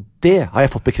Splenda. Og det har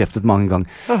jeg fått bekreftet mange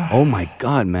ganger. Oh my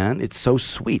god, man, it's so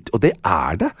sweet. Og det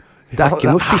er det. Det er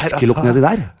ikke noe fiskelukk nedi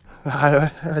der.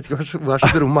 Jeg vet ikke hva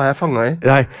slags rom er jeg fanget i.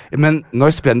 Nei, men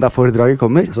når Splenda-foredraget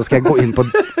kommer, så skal jeg gå inn på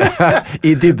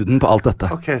i dybden på alt dette.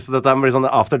 Så dette blir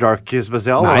sånn After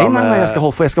Dark-spesial? Nei, jeg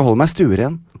skal holde meg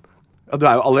stueren. Du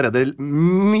er jo allerede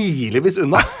milevis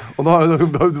unna. Og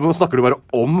nå snakker du bare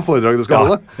om foredraget du skal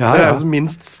holde. Det er jo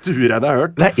minst stuereint jeg har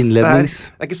hørt. Det er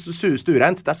innlednings. Det er ikke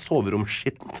stuereint, det er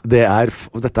soveromsskittent.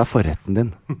 Dette er forretten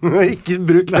din. Ikke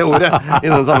bruk det ordet i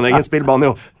denne sammenhengen. Spill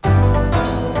banjo.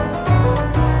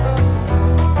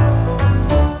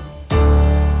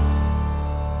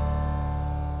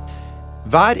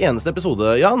 Hver eneste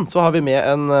episode, Jan, så har vi med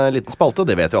en liten spalte,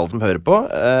 det vet jo alle som hører på,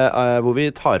 hvor vi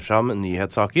tar fram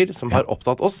nyhetssaker som har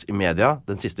opptatt oss i media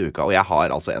den siste uka. Og jeg har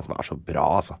altså en som er så bra,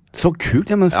 altså. Så kult,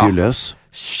 men fyr løs.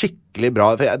 Skikkelig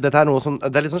bra. For dette er noe som,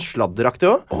 det er litt sånn sladderaktig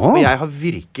også, men jeg har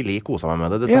virkelig koset meg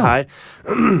med det. Dette her...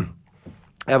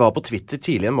 Jeg var på Twitter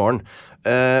tidlig en morgen,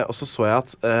 og så jeg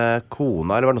at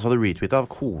kona, eller var det noen som hadde retweetet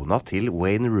av kona til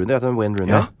Wayne Rooney, vet du hvem Wayne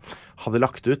Rooney hadde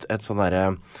lagt ut et sånn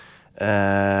derre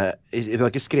hun har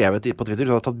ikke skrevet på Twitter,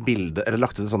 hun har tatt bilde, eller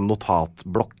lagt ut en sånn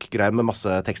notatblokk-greie med masse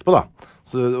tekst på da.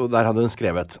 Og der hadde hun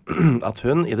skrevet at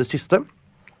hun i det siste,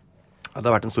 at det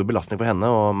har vært en stor belastning for henne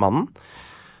og mannen,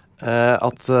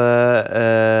 at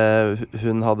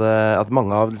hun hadde, at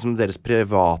mange av liksom, deres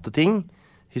private ting,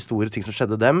 historier, ting som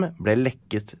skjedde dem, ble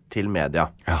lekket til media.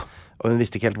 Ja. Og hun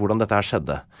visste ikke helt hvordan dette her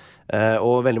skjedde.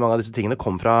 Og veldig mange av disse tingene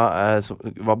kom fra,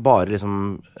 var bare liksom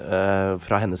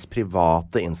fra hennes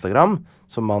private Instagram,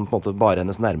 som man på en måte bare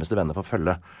hennes nærmeste venner får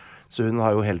følge. Så hun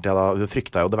har jo hele tiden, hun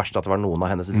frykta jo det verste at det var noen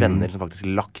av hennes venner som faktisk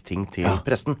lagt ting til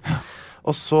pressen.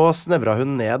 Og så snevra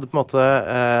hun ned på en måte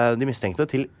de mistenkte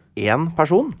til én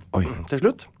person til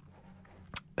slutt.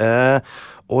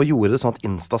 Og gjorde det sånn at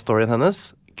Insta-storyen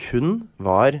hennes kun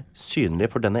var synlig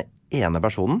for denne ene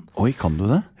personen. Oi, kan du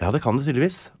det? Ja, det kan du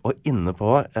tydeligvis. Og inne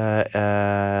på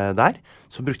der,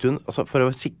 så brukte hun, altså for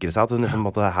å sikre seg at hun liksom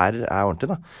måtte, her er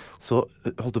ordentlig da, så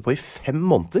holdt hun på i 5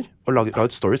 måneder og la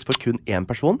ut stories for kun én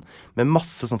person, med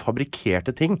masse sånn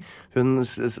fabrikerte ting. Hun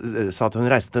sa at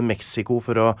hun reiste til Mexico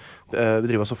for å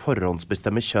drive og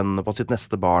forhåndsbestemme kjønnet på sitt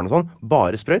neste barn og sånn.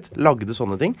 Bare sprøyt, lagde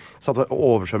sånne ting, satt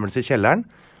oversvømmelse i kjelleren.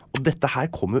 Og dette her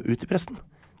kom jo ut i pressen.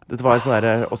 Dette var sånn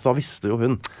der, og så visste jo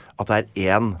hun at det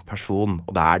er én person,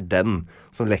 og det er den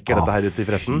som lekker dette her ut i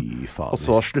pressen. Og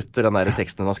så slutter den der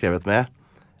teksten hun har skrevet med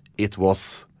It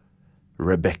was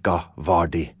Rebecca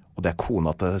Vardy. Og det er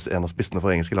kona til en av spissene for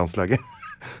det engelske landslaget.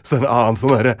 Så en annen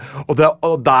sånn der,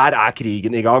 og der er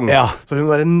krigen i gang. Ja. Så hun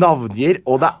bare navngir,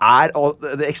 og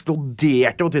det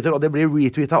eksploderte på Twitter, og det blir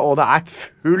retweetet, og det er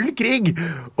full krig.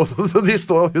 Og så de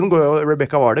står,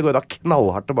 Rebecca Vardy går da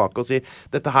knallhardt tilbake og sier,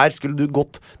 dette her skulle du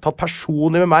godt tatt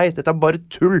personlig med meg, dette er bare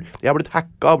tull, jeg har blitt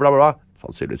hacka, bla bla bla.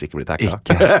 Sannsynligvis ikke blitt hacka.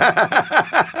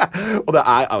 Og det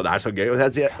er så gøy. Og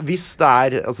jeg sier, hvis det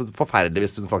er altså, forferdelig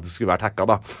hvis hun faktisk skulle vært hacka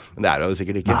da, men det er jo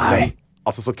sikkert ikke. Nei.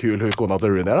 Altså så kul hun kona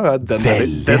til Rooney er da.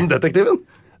 Den detektiven.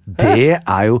 Det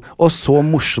er jo, og så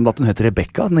morsomt at hun heter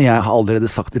Rebecca, når jeg har allerede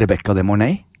sagt Rebecca de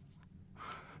Mornay.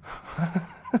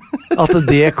 At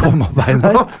det kom av bein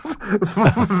her.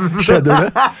 Skjønner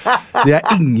du? Det er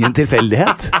ingen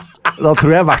tilfeldighet. Da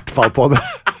tror jeg i hvert fall på det.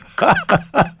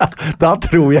 Da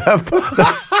tror jeg på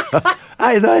det.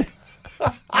 Einar.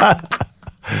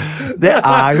 Det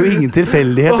er jo ingen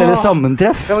tilfeldighet eller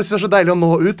sammentreff. Jeg synes det er så deilig å nå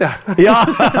ut, jeg. Ja.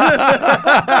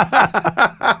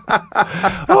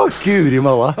 Guri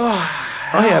malla.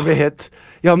 Jeg ble helt...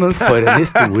 Ja, men for en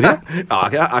historie. Ja,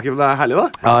 er ikke det herlig da?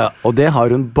 Ja. Og det har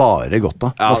hun bare godt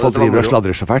av. Og folk driver og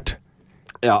sladrer så fælt.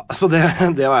 Ja, så det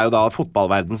var jo da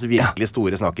fotballverdens virkelig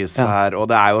store snakkis her, og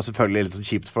det er jo selvfølgelig litt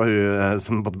kjipt for hun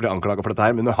som måtte bli anklaget for dette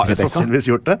her, men hun har jo sannsynligvis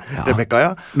gjort det. Rebecca,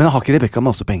 ja. Men har ikke Rebecca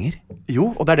masse penger? Jo,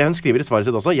 og det er det hun skriver i svaret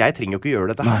sitt også. Jeg trenger jo ikke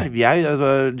gjøre dette her.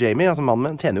 Jamie, altså mannen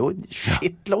min, tjener jo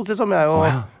shitloads, liksom.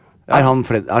 Er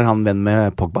han venn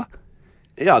med Pogba?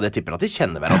 Ja, det tipper at de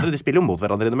kjenner hverandre. De spiller jo mot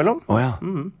hverandre innimellom.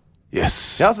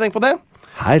 Yes. Ja, så tenk på det.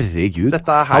 Herregud.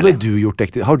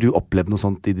 Har du opplevd noe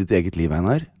sånt i ditt eget liv,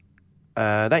 Einar?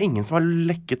 Det er ingen som har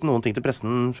lekket noen ting til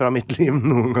pressen fra mitt liv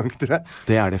noen gang, tror jeg.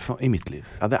 Det er det i mitt liv.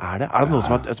 Ja, det er det. Er det noen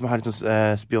som har liksom,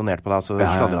 spionert på deg, så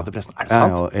sladret til pressen? Er det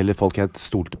sant? Ja, eller folk jeg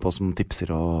stolte på som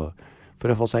tipser for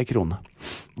å få seg i krone.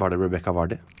 Var det Rebecca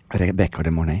Vardy? Rebecca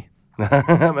de Mornay.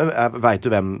 Men vet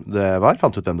du hvem det var?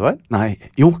 Fant du ut hvem det var? Nei,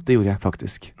 jo, det gjorde jeg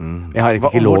faktisk. Jeg har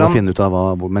ikke lov å finne ut av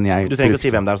men jeg... Du trenger ikke å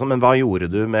si hvem det er, men hva gjorde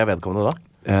du med vedkommende da?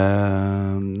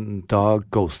 Da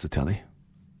ghostet jeg de.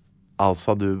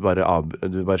 Altså, du bare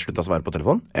sluttet å svare på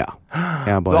telefon? Ja. Du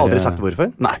har aldri sagt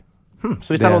hvorfor? Nei. Så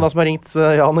hvis det er noen som har ringt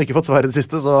Jan og ikke fått svare det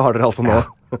siste, så har dere altså nå...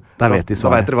 Da vet de svaret.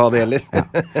 Da vet dere hva det gjelder. Ja.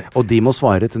 Og de må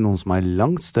svare til noen som er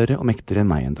langt større og mektigere enn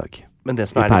meg en dag. Men det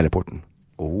som I perleporten.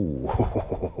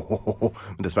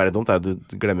 Men det som er litt dumt er at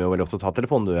du glemmer jo veldig ofte å ta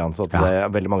telefonen, du, Jan, så det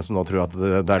er veldig mange som nå tror at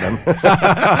det er den.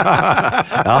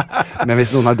 Ja, men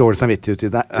hvis noen har dårlig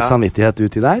samvittighet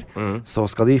uti der, så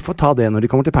skal de få ta det når de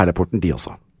kommer til perleporten, de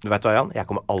også. Du vet hva, Jan? Jeg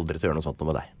kommer aldri til å gjøre noe sånt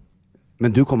med deg. Men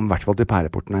du kommer i hvert fall til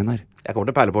perleporten, Einar. Jeg kommer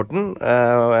til perleporten,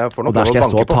 og der skal jeg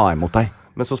stå og ta imot deg.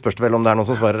 Men så spørs det vel om det er noen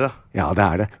som svarer det. Ja, det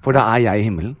er det. For da er jeg i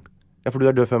himmelen. Ja, for du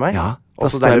er død før meg? Ja, da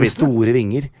står jeg med store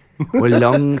vinger og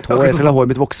langt hår. Jeg skal la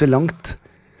håret mitt vokse langt.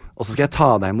 Og så skal jeg ta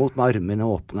deg imot med armene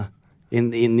åpne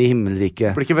inn i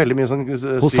himmelriket. Blir ikke veldig mye sånn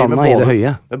Hosanna i det høye.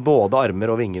 Med både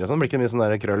armer og vinger og sånn? Blir ikke mye sånn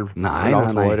der krøll? Nei.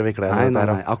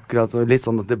 Akkurat så litt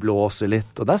sånn at det blåser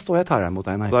litt. Og der står jeg og tar deg imot,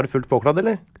 Einar. Da er du fullt påkledd,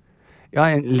 eller? Ja,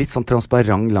 en litt sånn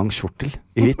transparent lang kjortel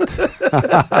i hvitt.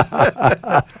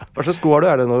 Hva slags sko har du?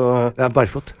 Er det noe... Det er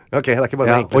barfot. Ok, det er ikke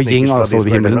bare og Ying har også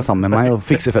over himmelen sammen med meg og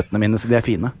fikser føttene mine, så de er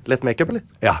fine. Lett make-up, eller?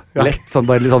 Ja, lett, sånn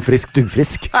bare litt sånn frisk,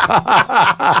 duggfrisk.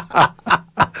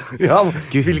 Ja,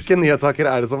 hvilke nyhetssaker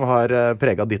er det som har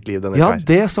preget ditt liv denne uka? Ja,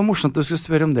 det er så morsomt du skulle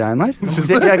spørre om det, Einar.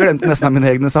 Jeg glemte nesten av mine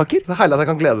egne saker. Så heilig at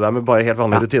jeg kan glede deg med bare helt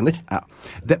vanlige rutiner. Ja.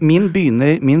 Min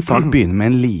sak begynner med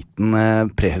en liten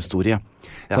prehistorie.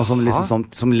 Liksom,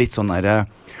 som litt sånn der...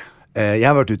 jeg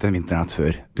har vært ute en vinternatt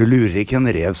før. Du lurer ikke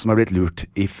en rev som har blitt lurt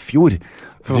i fjor.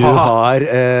 Du har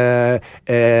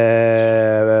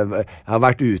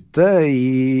vært ute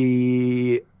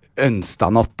i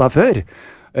Ønstanatta før.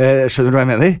 Skjønner du hva jeg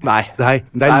mener? Nei. Det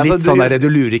er litt sånn der, du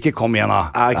lurer ikke, kom igjen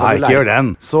da. Nei, ikke gjør den.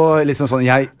 Så liksom sånn,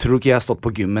 jeg tror ikke jeg har stått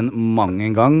på gymmen mange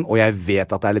en gang, og jeg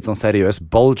vet at det er litt sånn seriøs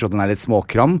bulge, og den er litt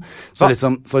småkram. Så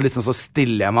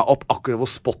stiller jeg meg opp akkurat hvor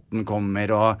spotten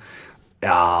kommer, og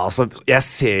ja, altså, jeg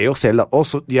ser jo selv at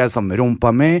så gjør jeg samme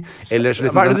rumpa mi. Hva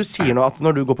er det du sier nå, at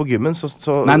når du går på gymmen, så...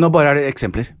 Nei, nå bare er det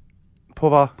eksempler. På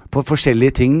hva? På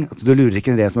forskjellige ting. Du lurer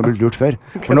ikke en rev som har blitt lurt før.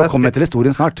 For nå kommer jeg til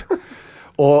historien snart.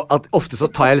 Og at ofte så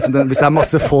tar jeg liksom den, hvis det er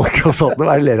masse folk og sånt,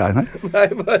 hva er det ler av her? Nei,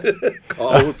 bare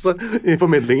kaoset i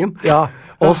formidlingen. Ja,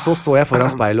 og så står jeg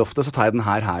foran speilet ofte, så tar jeg den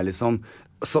her liksom.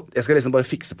 Så jeg skal liksom bare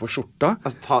fikse på skjorta.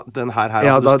 Altså, ta den her,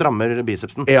 ja, altså, du strammer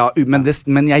bicepsen. Ja, men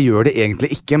jeg gjør det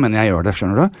egentlig ikke, men jeg gjør det,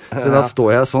 skjønner du? Så da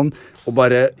står jeg sånn og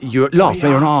bare later som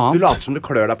jeg gjør noe annet. Du later som du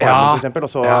klør deg på armen, for eksempel,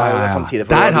 og så samtidig...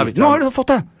 Der har vi det! Nå har du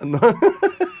fått det!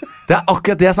 Det er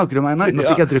akkurat det jeg snakker om, Einar. Nå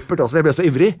fikk jeg dryppert også, jeg ble så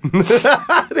ivrig.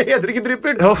 Det heter ikke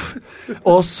dryppert!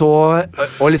 Og så,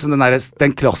 og liksom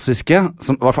den klassiske,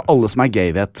 som i hvert fall alle som er gay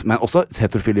vet, men også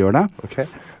heterofile gjør det. Ok,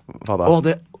 hva da?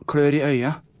 Det klør i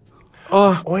øyet.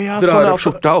 Drar opp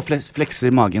skjorta og flekser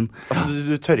i magen. Altså,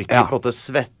 du tørker på en måte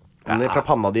svetten fra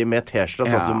panna di med T-skjorta,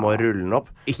 sånn at du må rulle den opp.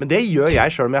 Men det gjør jeg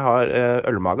selv om jeg har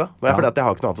ølmaga. Det er fordi at jeg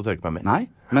har ikke noe annet å tørke meg med. Nei,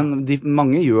 men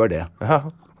mange gjør det. Ja.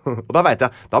 Og da vet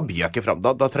jeg, da byr jeg ikke frem.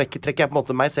 Da trekker jeg på en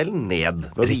måte meg selv ned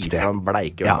for å vise frem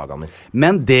bleike ølmagaen min.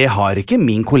 Men det har ikke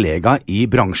min kollega i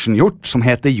bransjen gjort, som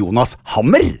heter Jonas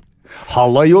Hammer.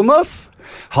 Halla, Jonas!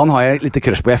 Han har jeg litt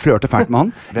crush på. Jeg flørte fælt med han.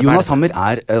 Jonas Hammer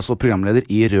er programleder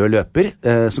i Rød Løper,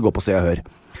 som går på Se og Hør.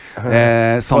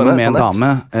 Sammen med en dame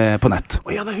på nett.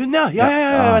 Ja, det er hun, ja,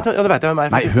 det vet jeg hvem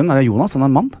er. Nei, hun er Jonas, han er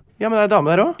en mann. Ja, men det er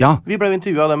dame der også. Ja. Vi ble jo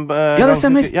intervjuet av dem. Ja, det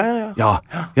stemmer.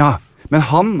 Ja. Men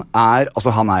han er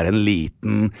en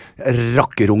liten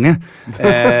rakkerunge,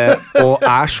 og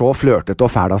er så flørtet og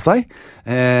fæl av seg,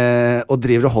 og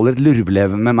driver og holder et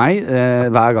lurveleven med meg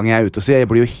hver gang jeg er ute og sier, jeg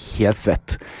blir jo helt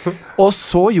svett. Og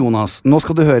så, Jonas, nå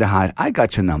skal du høre her, I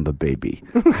got your number, baby.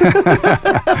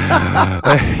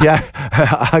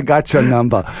 I got your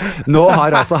number. Nå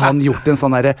har altså han gjort en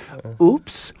sånn derre,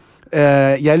 oops,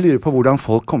 jeg lurer på hvordan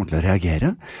folk kommer til å reagere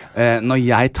når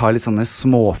jeg tar litt sånne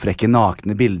småfrekke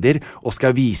nakne bilder og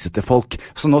skal vise til folk.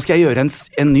 Så nå skal jeg gjøre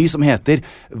en ny som heter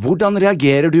Hvordan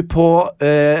reagerer du på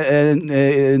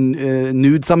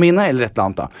nudesa mine? Eller et eller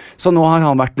annet da. Så nå har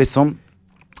han vært liksom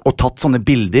og tatt sånne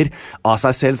bilder av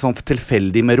seg selv sånn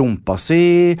tilfeldig med rumpa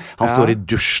si. Han står i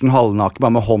dusjen halvnaken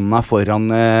bare med hånda foran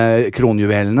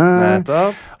kronjuvelene.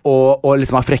 Og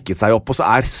liksom har frekket seg opp. Og så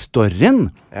er storyen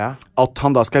at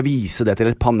han da skal vise det til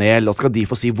et panel, og skal de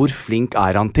få si hvor flink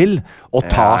er han til å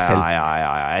ta selv.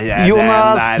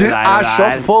 Jonas, du er så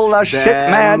full av shit,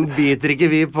 man! Den biter ikke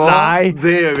vi på. Nei.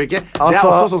 Det gjør vi ikke. Det er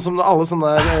også sånn som alle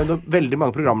sånne veldig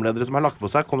mange programledere som har lagt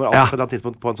på seg, kommer alltid på et eller annet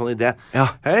tidspunkt på en sånn idé.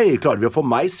 Hei, klarer vi å få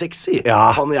meg sexy?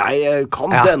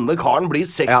 Kan denne karen bli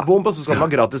sexbombe? Så skal man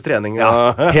ha gratis trening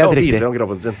og vise om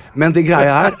kroppen sin. Men det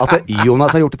greia er at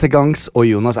Jonas har gjort det til gangs, og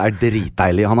Jonas er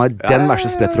dritdeilig. Han har den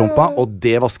verste sprettrumpa, og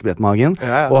det vaskebrettmagen,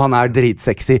 og han er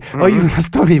dritsexy. Og Jonas,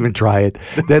 don't even try it.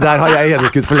 Det der har jeg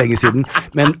gjennomskutt for lenge siden.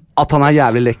 Men at han er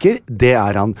jævlig lekker, det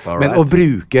er han. Men å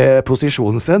bruke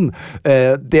posisjonen sin,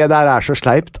 det der er så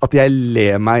sleipt at jeg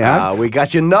ler meg her. We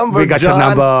got your number, We got your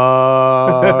number.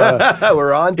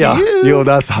 We're on to you.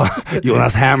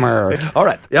 Jonas Hammer.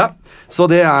 Alright. Ja. Så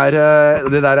det der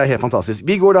er helt fantastisk.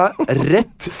 Vi går da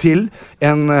rett til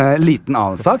en liten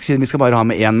annen sak, siden vi skal bare ha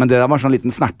med en, men det der var en sånn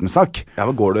liten snertensak. Ja,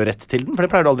 men går du rett til den? For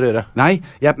det pleier du aldri å gjøre. Nei,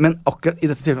 men akkurat i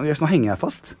dette tilfellet, nå henger jeg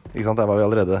fast. Ikke sant, der var vi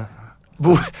allerede.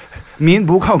 Min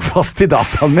bok hang fast i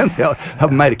dataen min. Det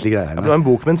er merkelig greier. Ja, det var en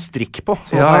bok med en strikk på,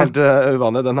 som var helt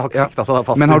uvanlig. Den har ikke fikta seg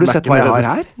fast. Men har du sett hva jeg har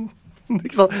her?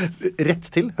 Ikke sant? Rett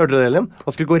til, hørte du det, Elin?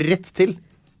 Han skulle gå rett til.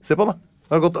 Se på da.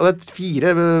 Det har gått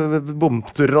 4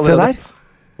 bomturer allerede. Se der,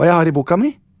 hva jeg har i boka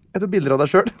mi. Et bilder av deg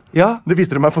selv. Ja. Det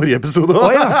viste du meg i forrige episode.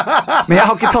 Men jeg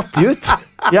har ikke tatt det ut.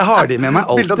 Jeg har de med meg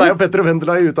alltid. Bildet av deg og Petter og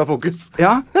Vendela er ute av fokus.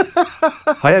 Ja.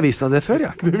 Har jeg vist deg det før,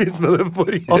 ja? Du viste meg det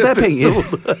forrige Og så er penger.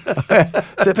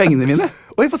 Se pengene mine.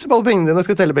 Oi, få se på alle pengene dine. Jeg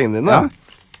skal telle pengene dine. Ja.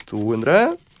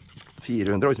 200,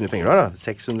 400, oi, så mye penger du har da.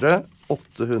 600,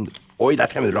 800. Oi, det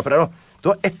er 500-lapper her da. Du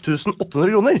har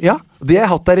 1800 kroner. Ja, det har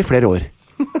jeg hatt der i flere år.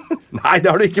 Nei, det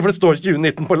har du ikke, for det står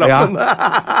 2019 på lappen. Ja.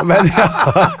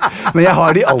 Men jeg har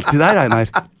de alltid der, Einar.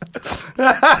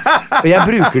 Og jeg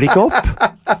bruker det ikke opp.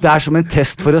 Det er som en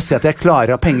test for å se at jeg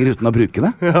klarer å ha penger uten å bruke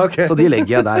det. Ja, okay. Så de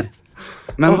legger jeg der.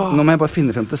 Men nå må jeg bare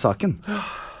finne frem til saken.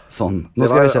 Sånn, nå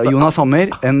skal vi se. Jonas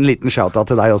Hammer, en liten shout-out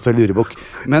til deg også, Lurebukk.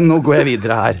 Men nå går jeg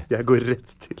videre her. Jeg går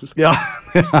rett til. Ja,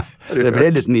 det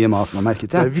ble litt mye mas nå,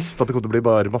 merket jeg. Jeg visste at det kom til å bli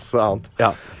bare masse annet.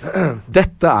 Ja.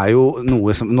 Dette er jo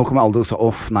noe som, nå kommer jeg aldri til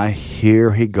å si, nei,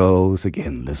 here he goes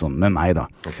again, liksom, med meg da.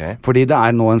 Okay. Fordi det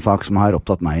er nå en sak som har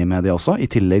opptatt meg i media også, i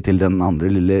tillegg til den andre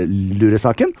lille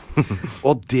luresaken.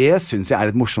 Og det synes jeg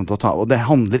er litt morsomt å ta, og det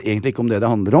handler egentlig ikke om det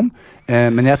handler om,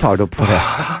 men jeg tar det opp for det.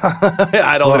 Jeg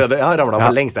er allerede, jeg har ramlet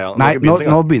for lengst. Ja. Nei,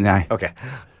 nå begynner jeg. Ok.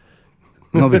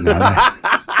 Nå begynner jeg.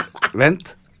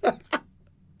 Vent.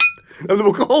 Ja, men du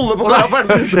må ikke holde på det.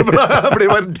 Det blir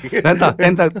bare... Vent da,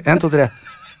 1, 2, 3.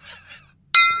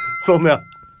 Sånn, ja.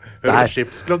 Hører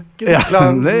skipsklokkens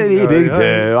klang. I bygdø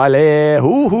allé,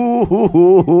 ho, ho, ho, ho,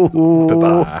 ho, ho.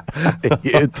 Dette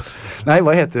er... Nei,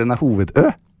 hva heter den hovedø?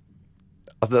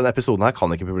 Altså, denne episoden her kan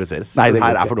ikke publiseres. Nei, den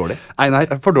her er for dårlig. Einar.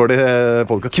 For dårlig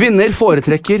podcast. Kvinner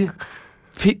foretrekker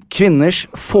kvinners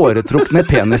foretrukne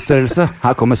penisstørrelse.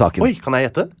 Her kommer saken. Oi, kan jeg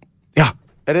gjette? Ja.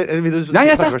 Eller vil du... Nei,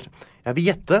 gjette. Jeg vil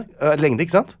gjette lengde,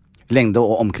 ikke sant? Lengde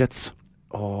og omkrets.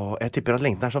 Jeg tipper at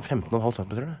lengden er sånn 15,5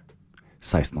 centimeter.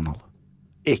 16,5.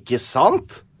 Ikke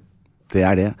sant? Det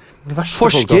er det.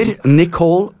 Forsker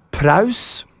Nicole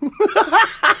Praus.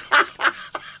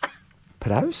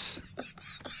 Praus?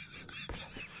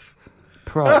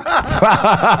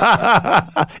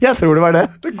 Jeg tror det var det.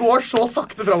 Det går så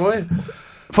sakte fremover.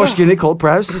 Forsker Nicole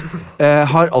Praus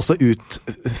har altså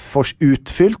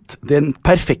utfylt den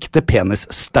perfekte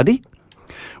penis-study.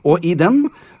 Og i den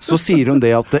så sier hun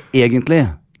det at egentlig,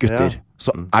 gutter,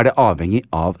 så er det avhengig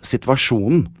av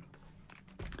situasjonen.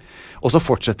 Og så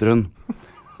fortsetter hun.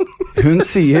 Hun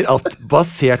sier at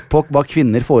basert på hva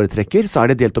kvinner foretrekker, så er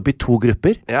det delt opp i 2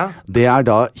 grupper. Ja. Det er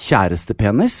da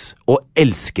kjærestepenis og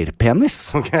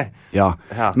elskerpenis. Okay. Ja.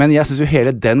 Men jeg synes jo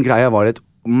hele den greia var litt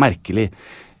merkelig.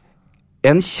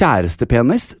 En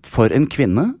kjærestepenis for en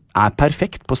kvinne er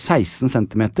perfekt på 16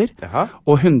 centimeter. Jaha.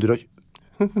 Og 100...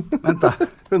 Vent da.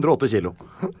 108 kilo.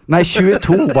 Nei,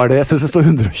 22 var det. Jeg synes det står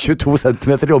 122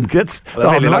 centimeter i omkrets.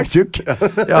 Da hadde den vært tjukk.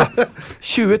 Ja.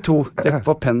 22.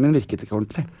 For pennen min virket ikke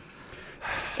ordentlig.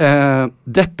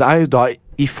 Dette er jo da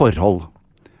i forhold.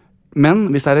 Men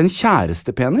hvis det er en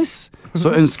kjærestepenis,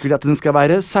 så ønsker de at den skal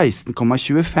være 16,25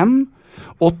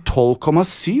 og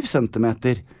 12,7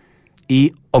 centimeter i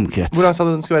omkrets. Hvordan sa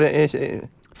du den skulle være?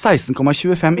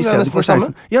 16,25 i stedet for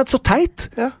 16. Ja, så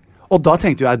teit. Ja. Og da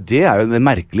tenkte jeg at det er jo en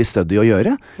merkelig study å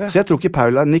gjøre. Ja. Så jeg tror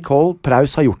ikke Nicole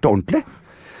Praus har gjort det ordentlig.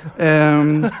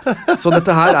 Så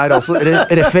dette her er altså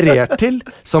referert til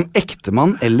som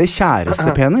ektemann eller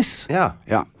kjærestepenis. Ja.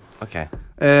 Ja. Ok.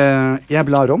 Jeg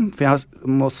blar om, for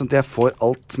sånn at jeg får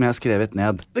alt som jeg har skrevet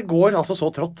ned. Det går altså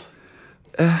så trått.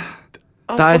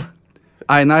 Der.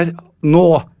 Einar,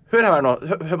 nå! Hør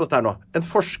på dette her nå. En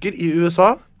forsker i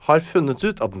USA har funnet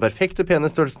ut at den perfekte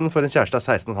penisstørrelsen for en kjæreste er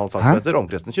 16,5 cm,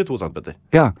 omkretsen 22 cm.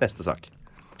 Ja. Neste sak.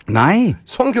 Nei.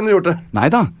 Sånn kunne du gjort det.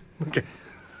 Neida. Ok.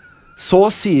 Så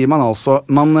sier man altså,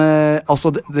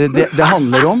 det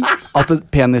handler om at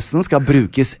penisen skal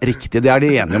brukes riktig. Det er de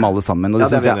enige om alle sammen, og det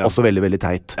synes jeg er også veldig, veldig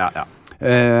teit. Ja.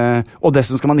 Og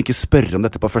dessuten skal man ikke spørre om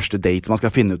dette på første date, så man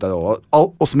skal finne ut av det,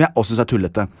 og som jeg også synes er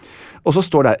tullete. Og så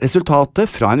står det resultatet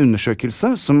fra en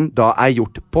undersøkelse som da er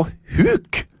gjort på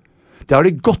huk. Det har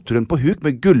de gått rundt på huk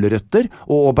med gulrøtter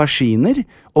og auberginer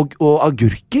og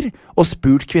agurker og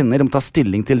spurt kvinner om å ta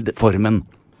stilling til formen.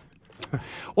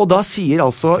 Og da sier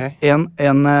altså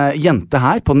en jente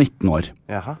her på 19 år.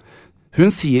 Jaha.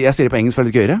 Hun sier, jeg sier det på engelsk for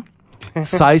litt gøyere,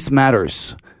 size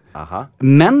matters. Aha.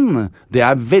 Men det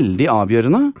er veldig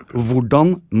avgjørende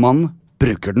hvordan man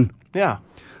bruker den. Ja.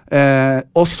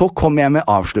 Og så kommer jeg med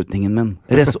avslutningen min.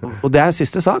 Og det er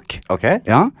siste sak. Ok.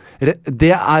 Ja.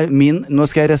 Det er nå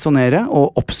skal jeg resonere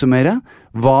og oppsummere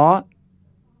hva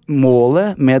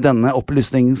målet med denne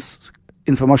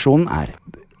opplysningsinformasjonen er.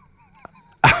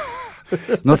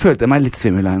 Nå følte jeg meg litt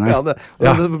svimmel, Einar. Ja,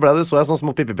 det så jeg sånn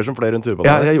små pippiper som fløy rundt huet på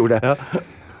deg. Ja, jeg gjorde det. Ja.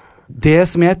 Det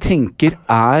som jeg tenker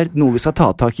er noe vi skal ta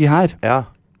tak i her,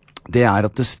 det er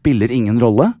at det spiller ingen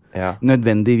rolle,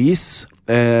 nødvendigvis,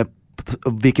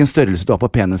 hvilken størrelse du har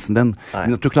på penisen din,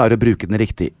 men at du klarer å bruke den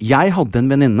riktig. Jeg hadde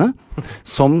en venninne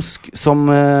som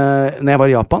når jeg var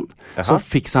i Japan, så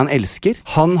fikk seg en elsker.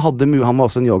 Han var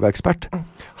også en yogaekspert.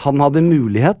 Han hadde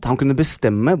mulighet, han kunne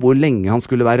bestemme hvor lenge han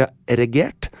skulle være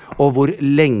erigert, og hvor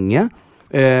lenge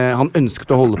han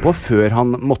ønsket å holde på før han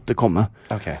måtte komme.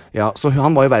 Ja, så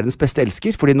han var jo verdens beste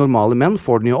elsker, fordi normale menn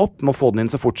får den jo opp, må få den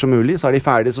inn så fort som mulig, så er de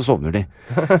ferdige, så sovner de.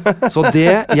 Så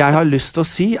det jeg har lyst til å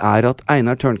si er at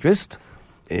Einar Tørnquist,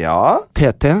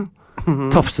 TT,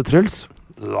 Tafsetruls,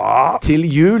 til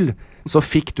jul så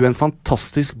fikk du en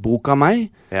fantastisk bok av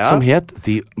meg som het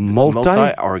The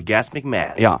Multi-Orgasmic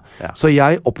Man. Så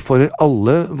jeg oppfordrer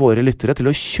alle våre lyttere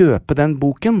til å kjøpe den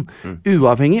boken,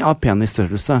 uavhengig av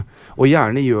penisstørrelse, og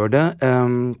gjerne gjør det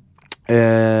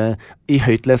i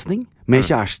høytlesning med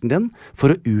kjæresten din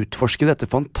for å utforske dette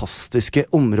fantastiske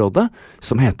området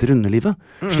som heter underlivet,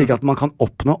 slik at man kan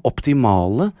oppnå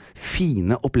optimale,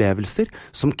 fine opplevelser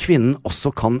som kvinnen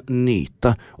også kan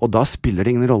nyte, og da spiller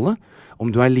det ingen rolle om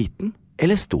du er liten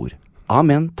eller stor.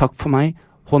 Amen, takk for meg,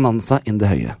 Honanza in det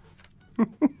høye.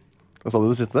 Hva sa du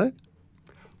siste der?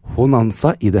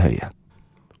 Honanza i det høye.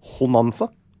 Honanza?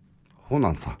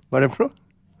 Honanza. Hva er det for noe?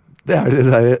 Det er det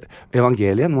der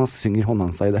evangeliet når man synger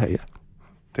Honanza i det høye.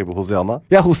 Tenk på Hosianna?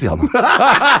 Ja, Hosianna.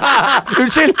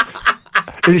 Unnskyld!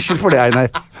 Unnskyld for det, Einar.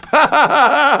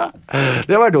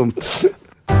 Det var dumt.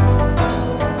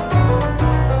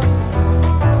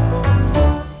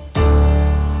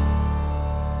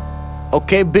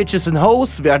 Ok, bitches and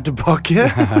hoes, vi er tilbake.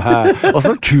 Og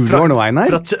så kul var nå,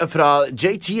 Einar. Fra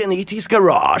JT and ET's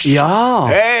Garage. Ja.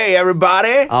 Hey,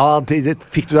 everybody.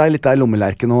 Fikk du deg litt av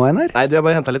lommelerke nå, Einar? Nei, jeg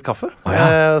bare hentet litt kaffe.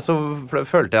 Så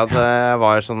følte jeg at jeg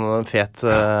var sånn en fet,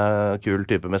 kul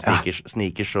type med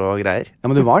sneakers og greier. Ja,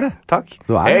 men du var det. Takk.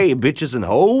 Hey, bitches and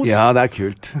hoes. Ja, det er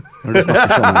kult. Når du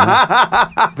snakker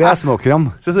sånn. Vi er småkram.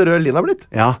 Se så rød Linn har blitt.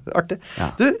 Ja. Artig.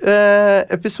 Du,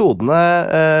 episodene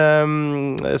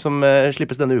som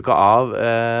slippes denne uka av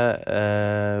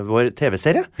vår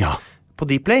TV-serie på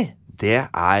Dplay, det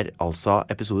er altså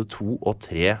episode 2 og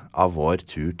 3 av vår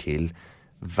tur til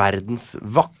verdens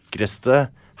vakreste,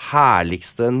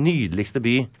 herligste, nydeligste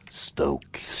by,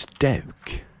 Stoke.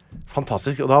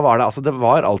 Fantastisk. Og da var det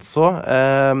var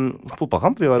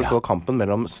fotballkamp. Vi var og så kampen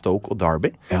mellom Stoke og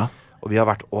Derby. Og vi har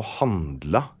vært og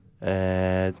handlet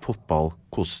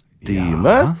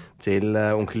fotballkostyme til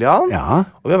onkel Jan.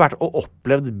 Og vi har vært og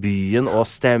opplevd byen og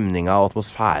stemninga og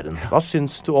atmosfæren. Hva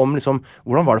syns du om,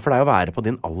 hvordan var det for deg å være på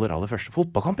din aller første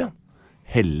fotballkamp, Jan?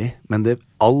 Hellig, men det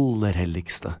aller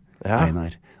helligste,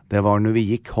 Einar, det var når vi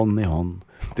gikk hånd i hånd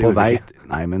på vei.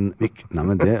 Nei, men vi kunne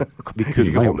ha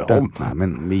gjort det. Nei, men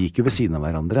vi gikk jo ved siden av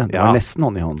hverandre. Det var nesten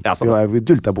hånd i hånd. Vi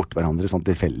dulta bort hverandre sånn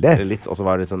tilfeldig. Litt, og så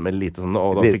var det lite sånn,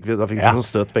 og da fikk vi sånn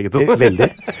støt begge to. Veldig.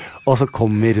 Og så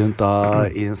kom vi rundt da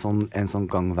i en sånn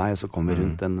gangvei, og så kom vi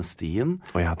rundt den stien,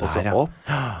 og så opp,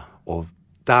 og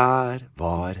der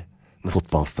var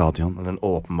fotballstadion. Den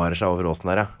åpenbarer seg over åsen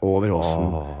der, Over åsen.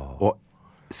 Og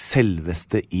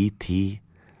selveste E.T.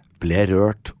 ble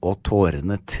rørt, og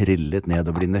tårene trillet ned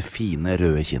og blinde fine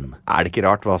røde kinn. Er det ikke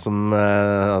rart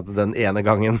at den ene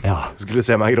gangen skulle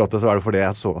se meg gråte, så var det fordi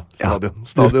jeg så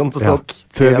stadion til Stoke.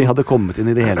 Før vi hadde kommet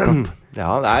inn i det hele tatt.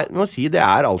 Jeg må si, det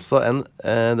er altså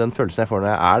den følelsen jeg får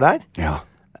når jeg er der,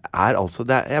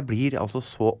 jeg blir altså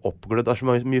så oppglødd. Det er så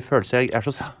mye følelser. Jeg er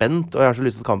så spent, og jeg har så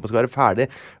lyst til at kampen skal være ferdig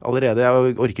allerede.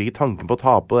 Jeg orker ikke tanken på å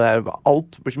ta på.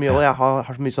 Alt blir så mye, og jeg har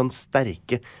så mye sånn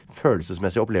sterke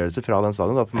følelsesmessige opplevelser fra den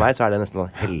stadion. For meg så er det nesten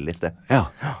sånn hellig sted. Ja,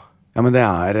 men det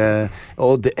er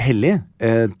og det, hellig,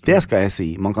 det skal jeg si.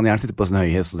 Man kan gjerne sitte på sin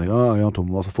høy hest og tenke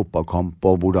Tom var så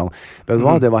fotballkamp og hvordan. Vet du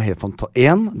hva, det var helt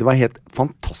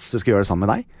fantastisk å gjøre det sammen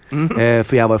med deg.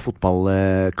 For jeg var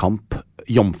fotballkamp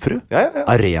jomfru,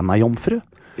 arena-jomfru.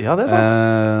 Ja, det er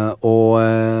sant. Og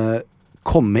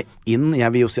komme inn,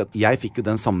 jeg vil jo si at jeg fikk jo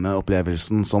den samme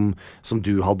opplevelsen som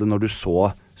du hadde når du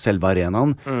så selve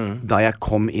arenaen, da jeg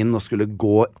kom inn og skulle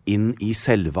gå inn i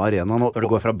selve arenaen. Når du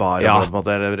går fra bar og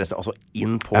altså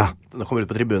inn på, du kommer ut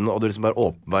på tribunen, og du bare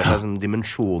åpenbarer seg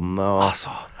dimensjonene.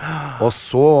 Og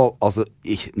så,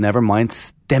 never mind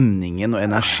stemningen og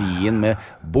energien med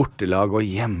bortelag og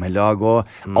hjemmelag og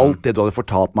alt det du hadde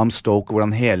fortalt meg om Stoke,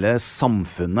 hvordan hele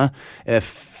samfunnet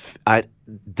er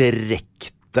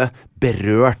direkte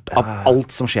berørt av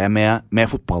alt som skjer med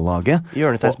fotballaget.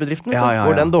 Hjørnesteinsbedriften,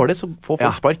 går den dårlig, så får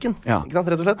folk sparken. Ikke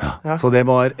sant, rett og slett? Så det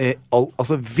var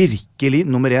virkelig,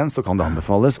 nummer 1 så kan det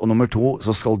anbefales, og nummer 2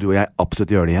 så skal du og jeg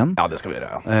absolutt gjøre det igjen. Ja, det skal vi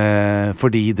gjøre,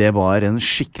 fordi det var en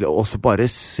skikkelig, også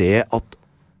bare se at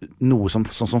noe sånn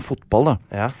som fotball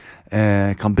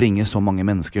kan bringe så mange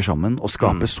mennesker sammen og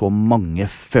skape så mange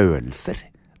følelser.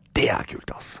 Det er kult,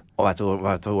 Og vet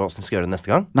du hvordan vi skal gjøre det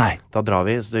neste gang? Nei. Da drar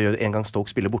vi, så gjør en gang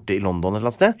Stoke spiller borte i London et eller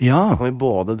annet sted. Ja. Da kan vi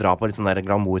både dra på litt sånn der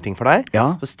glamour-ting for deg,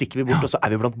 så stikker vi bort, og så er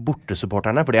vi blant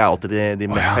bortesupporterne, for de er alltid de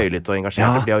mest høylytte og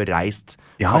engasjerte, for de har jo reist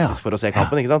faktisk for å se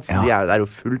kampen, ikke sant? Så det er jo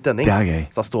full tenning. Det er gøy.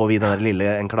 Så da står vi i den der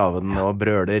lille enklaven og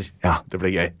brøler. Ja. Det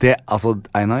blir gøy. Det, altså,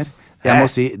 Einar, jeg må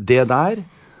si, det der,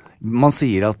 man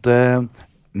sier at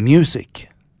music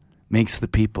makes the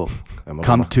people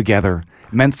come together.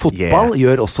 Men fotball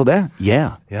gjør også det.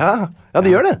 Ja,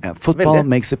 det gjør det. Football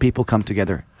makes the people come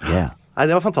together. Nei,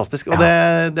 det var fantastisk. Og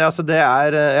jeg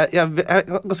er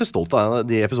ganske stolt av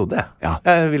de episodene.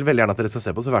 Jeg vil veldig gjerne at dere skal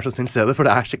se på, så vær så snill se det, for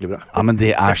det er skikkelig bra. Ja, men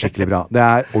det er skikkelig bra. Det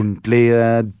er ordentlig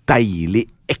deilig,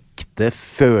 ekte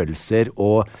følelser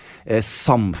og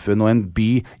samfunn og en by.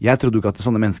 Jeg trodde jo ikke at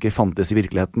sånne mennesker fantes i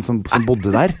virkeligheten som bodde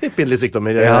der. Pinnelige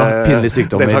sykdommer. Pinnelige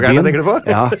sykdommer i byen. Tenker du på?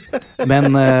 Men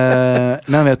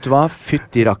vet du hva?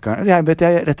 Fytti rakkeren. Jeg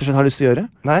rett og slett har lyst til å gjøre.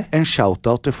 Nei. En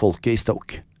shout-out til folket i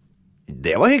Stoke.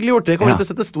 Det var hyggelig gjort. Det kommer vi til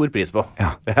å sette stor pris på.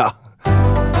 Ja.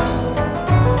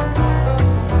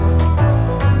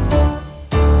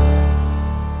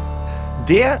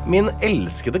 Det, min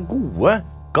elskede, gode,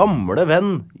 gamle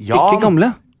venn Jan. Ikke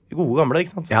gamle. Gode gamle,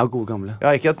 ikke sant? Ja, gode gamle.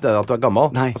 Ja, ikke at du er gammel.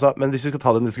 Nei. Altså, men hvis vi skal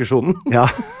ta den diskusjonen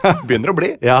begynner å bli.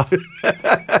 Ja.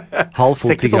 Halv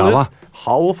fot i grava.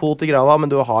 Halv fot i grava,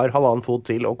 men du har 1,5 fot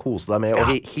til å kose deg med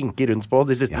og hinke rundt på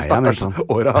de siste stakkars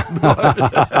åra.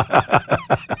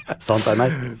 Sant, Einar.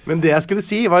 Men det jeg skulle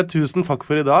si var tusen takk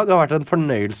for i dag. Det har vært en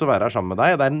fornøyelse å være her sammen med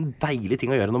deg. Det er en deilig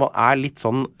ting å gjøre når man er litt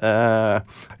sånn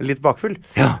litt bakfull.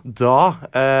 Ja. Da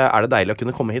er det deilig å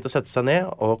kunne komme hit og sette seg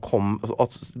ned, og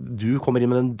at du kommer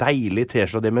inn med den deilige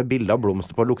T-skjorta med bilde av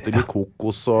blomster på, lukter litt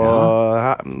kokos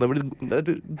og det blir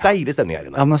deilig stemning her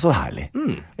inne. Ja, men så herlig.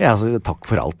 Ja, altså, takk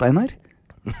for alt, Einar.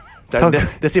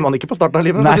 Det sier man ikke på starten av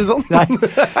livet. Nei, sånn. Nei.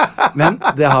 Men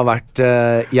det har vært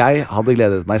jeg hadde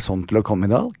gledet meg sånn til å komme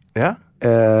i dag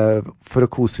for å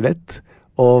kose litt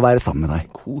og være sammen med deg.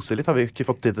 Kose litt har vi ikke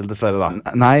fått tid til, dessverre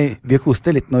da. Nei, vi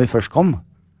koste litt når vi først kom.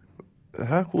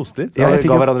 Kose litt? Ja, vi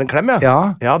ga hverandre en klem,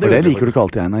 ja, for det liker du ikke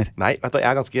alltid, Einar. Nei, vet du,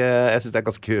 jeg synes det er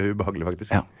ganske ubehagelig,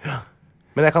 faktisk.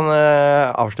 Men jeg kan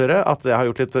avsløre at jeg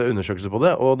har gjort litt undersøkelser på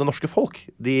det, og det norske folk,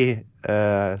 de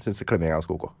synes klemming er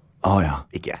ganske ok.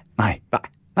 Ikke jeg. Nei.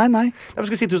 Jeg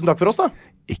skal si tusen takk for oss, da.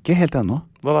 Ikke helt ennå.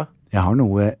 Hva da? Jeg har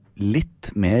noe litt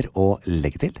mer å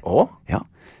legge til. Ja.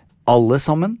 Alle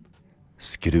sammen,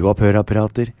 skru opp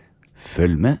høreapparater,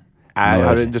 følg med. Det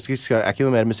er ikke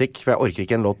noe mer musikk, for jeg orker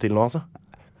ikke en låt til nå, altså.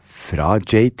 Fra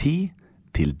JT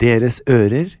til deres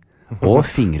ører og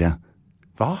fingre.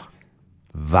 Hva?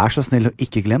 Vær så snill og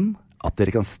ikke glem at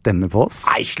dere kan stemme på oss.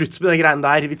 Nei, slutt med de greiene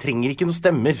der. Vi trenger ikke noe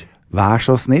stemmer. Vær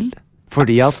så snill.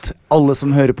 Fordi at alle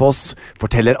som hører på oss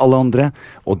forteller alle andre,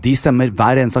 og de stemmer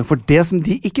hver eneste gang. For det som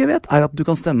de ikke vet er at du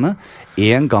kan stemme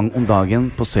en gang om dagen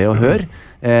på Se og Hør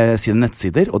sine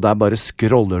nettsider, og der bare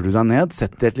scroller du deg ned,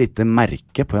 setter et lite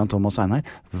merke på Jan Thomas Einar.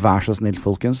 Vær så snill,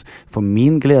 folkens, for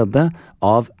min glede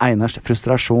av Einars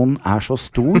frustrasjon er så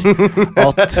stor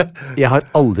at jeg har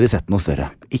aldri sett noe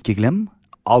større. Ikke glem,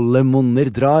 alle monner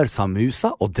drar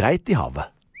samusa og dreit i havet.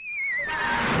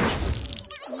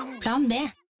 Plan B.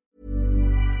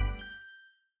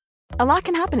 A lot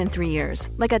can happen in 3 years,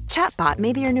 like a chatbot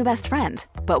may be your new best friend.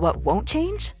 But what won't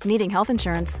change? Needing health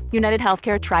insurance. United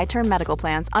Healthcare Tri-Term Medical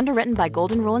Plans, underwritten by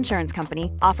Golden Rule Insurance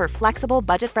Company, offer flexible,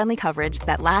 budget-friendly coverage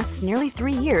that lasts nearly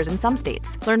 3 years in some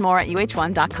states. Learn more at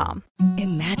uh1.com.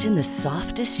 Imagine the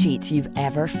softest sheets you've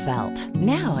ever felt.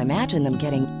 Now imagine them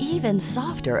getting even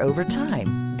softer over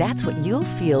time. That's what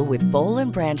you'll feel with Boll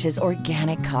 & Branch's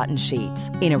organic cotton sheets.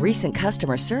 In a recent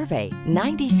customer survey,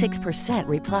 96%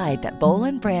 replied that Boll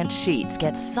 & Branch sheets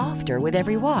get softer with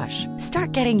every wash.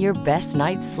 Start getting your best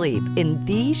night's sleep in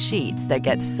these sheets that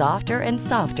get softer and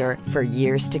softer for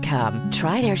years to come.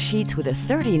 Try their sheets with a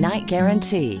 30-night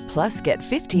guarantee. Plus, get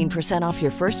 15% off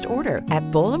your first order at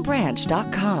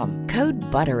bollandbranch.com. Code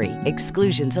BUTTERY.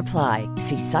 Exclusions apply.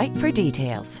 See site for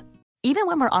details. Even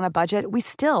when we're on a budget, we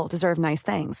still deserve nice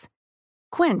things.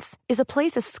 Quince is a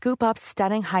place to scoop up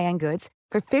stunning high-end goods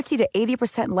for 50 to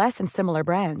 80% less than similar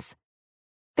brands.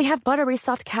 They have buttery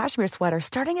soft cashmere sweaters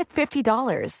starting at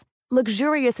 $50,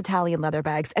 luxurious Italian leather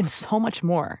bags, and so much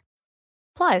more.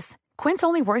 Plus, Quince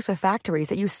only works with factories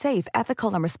that use safe,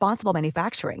 ethical, and responsible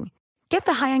manufacturing. Get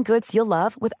the high-end goods you'll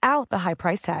love without the high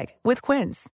price tag with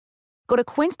Quince. Go to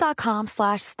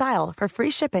quince.com/style for free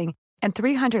shipping and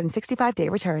 365-day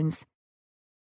returns.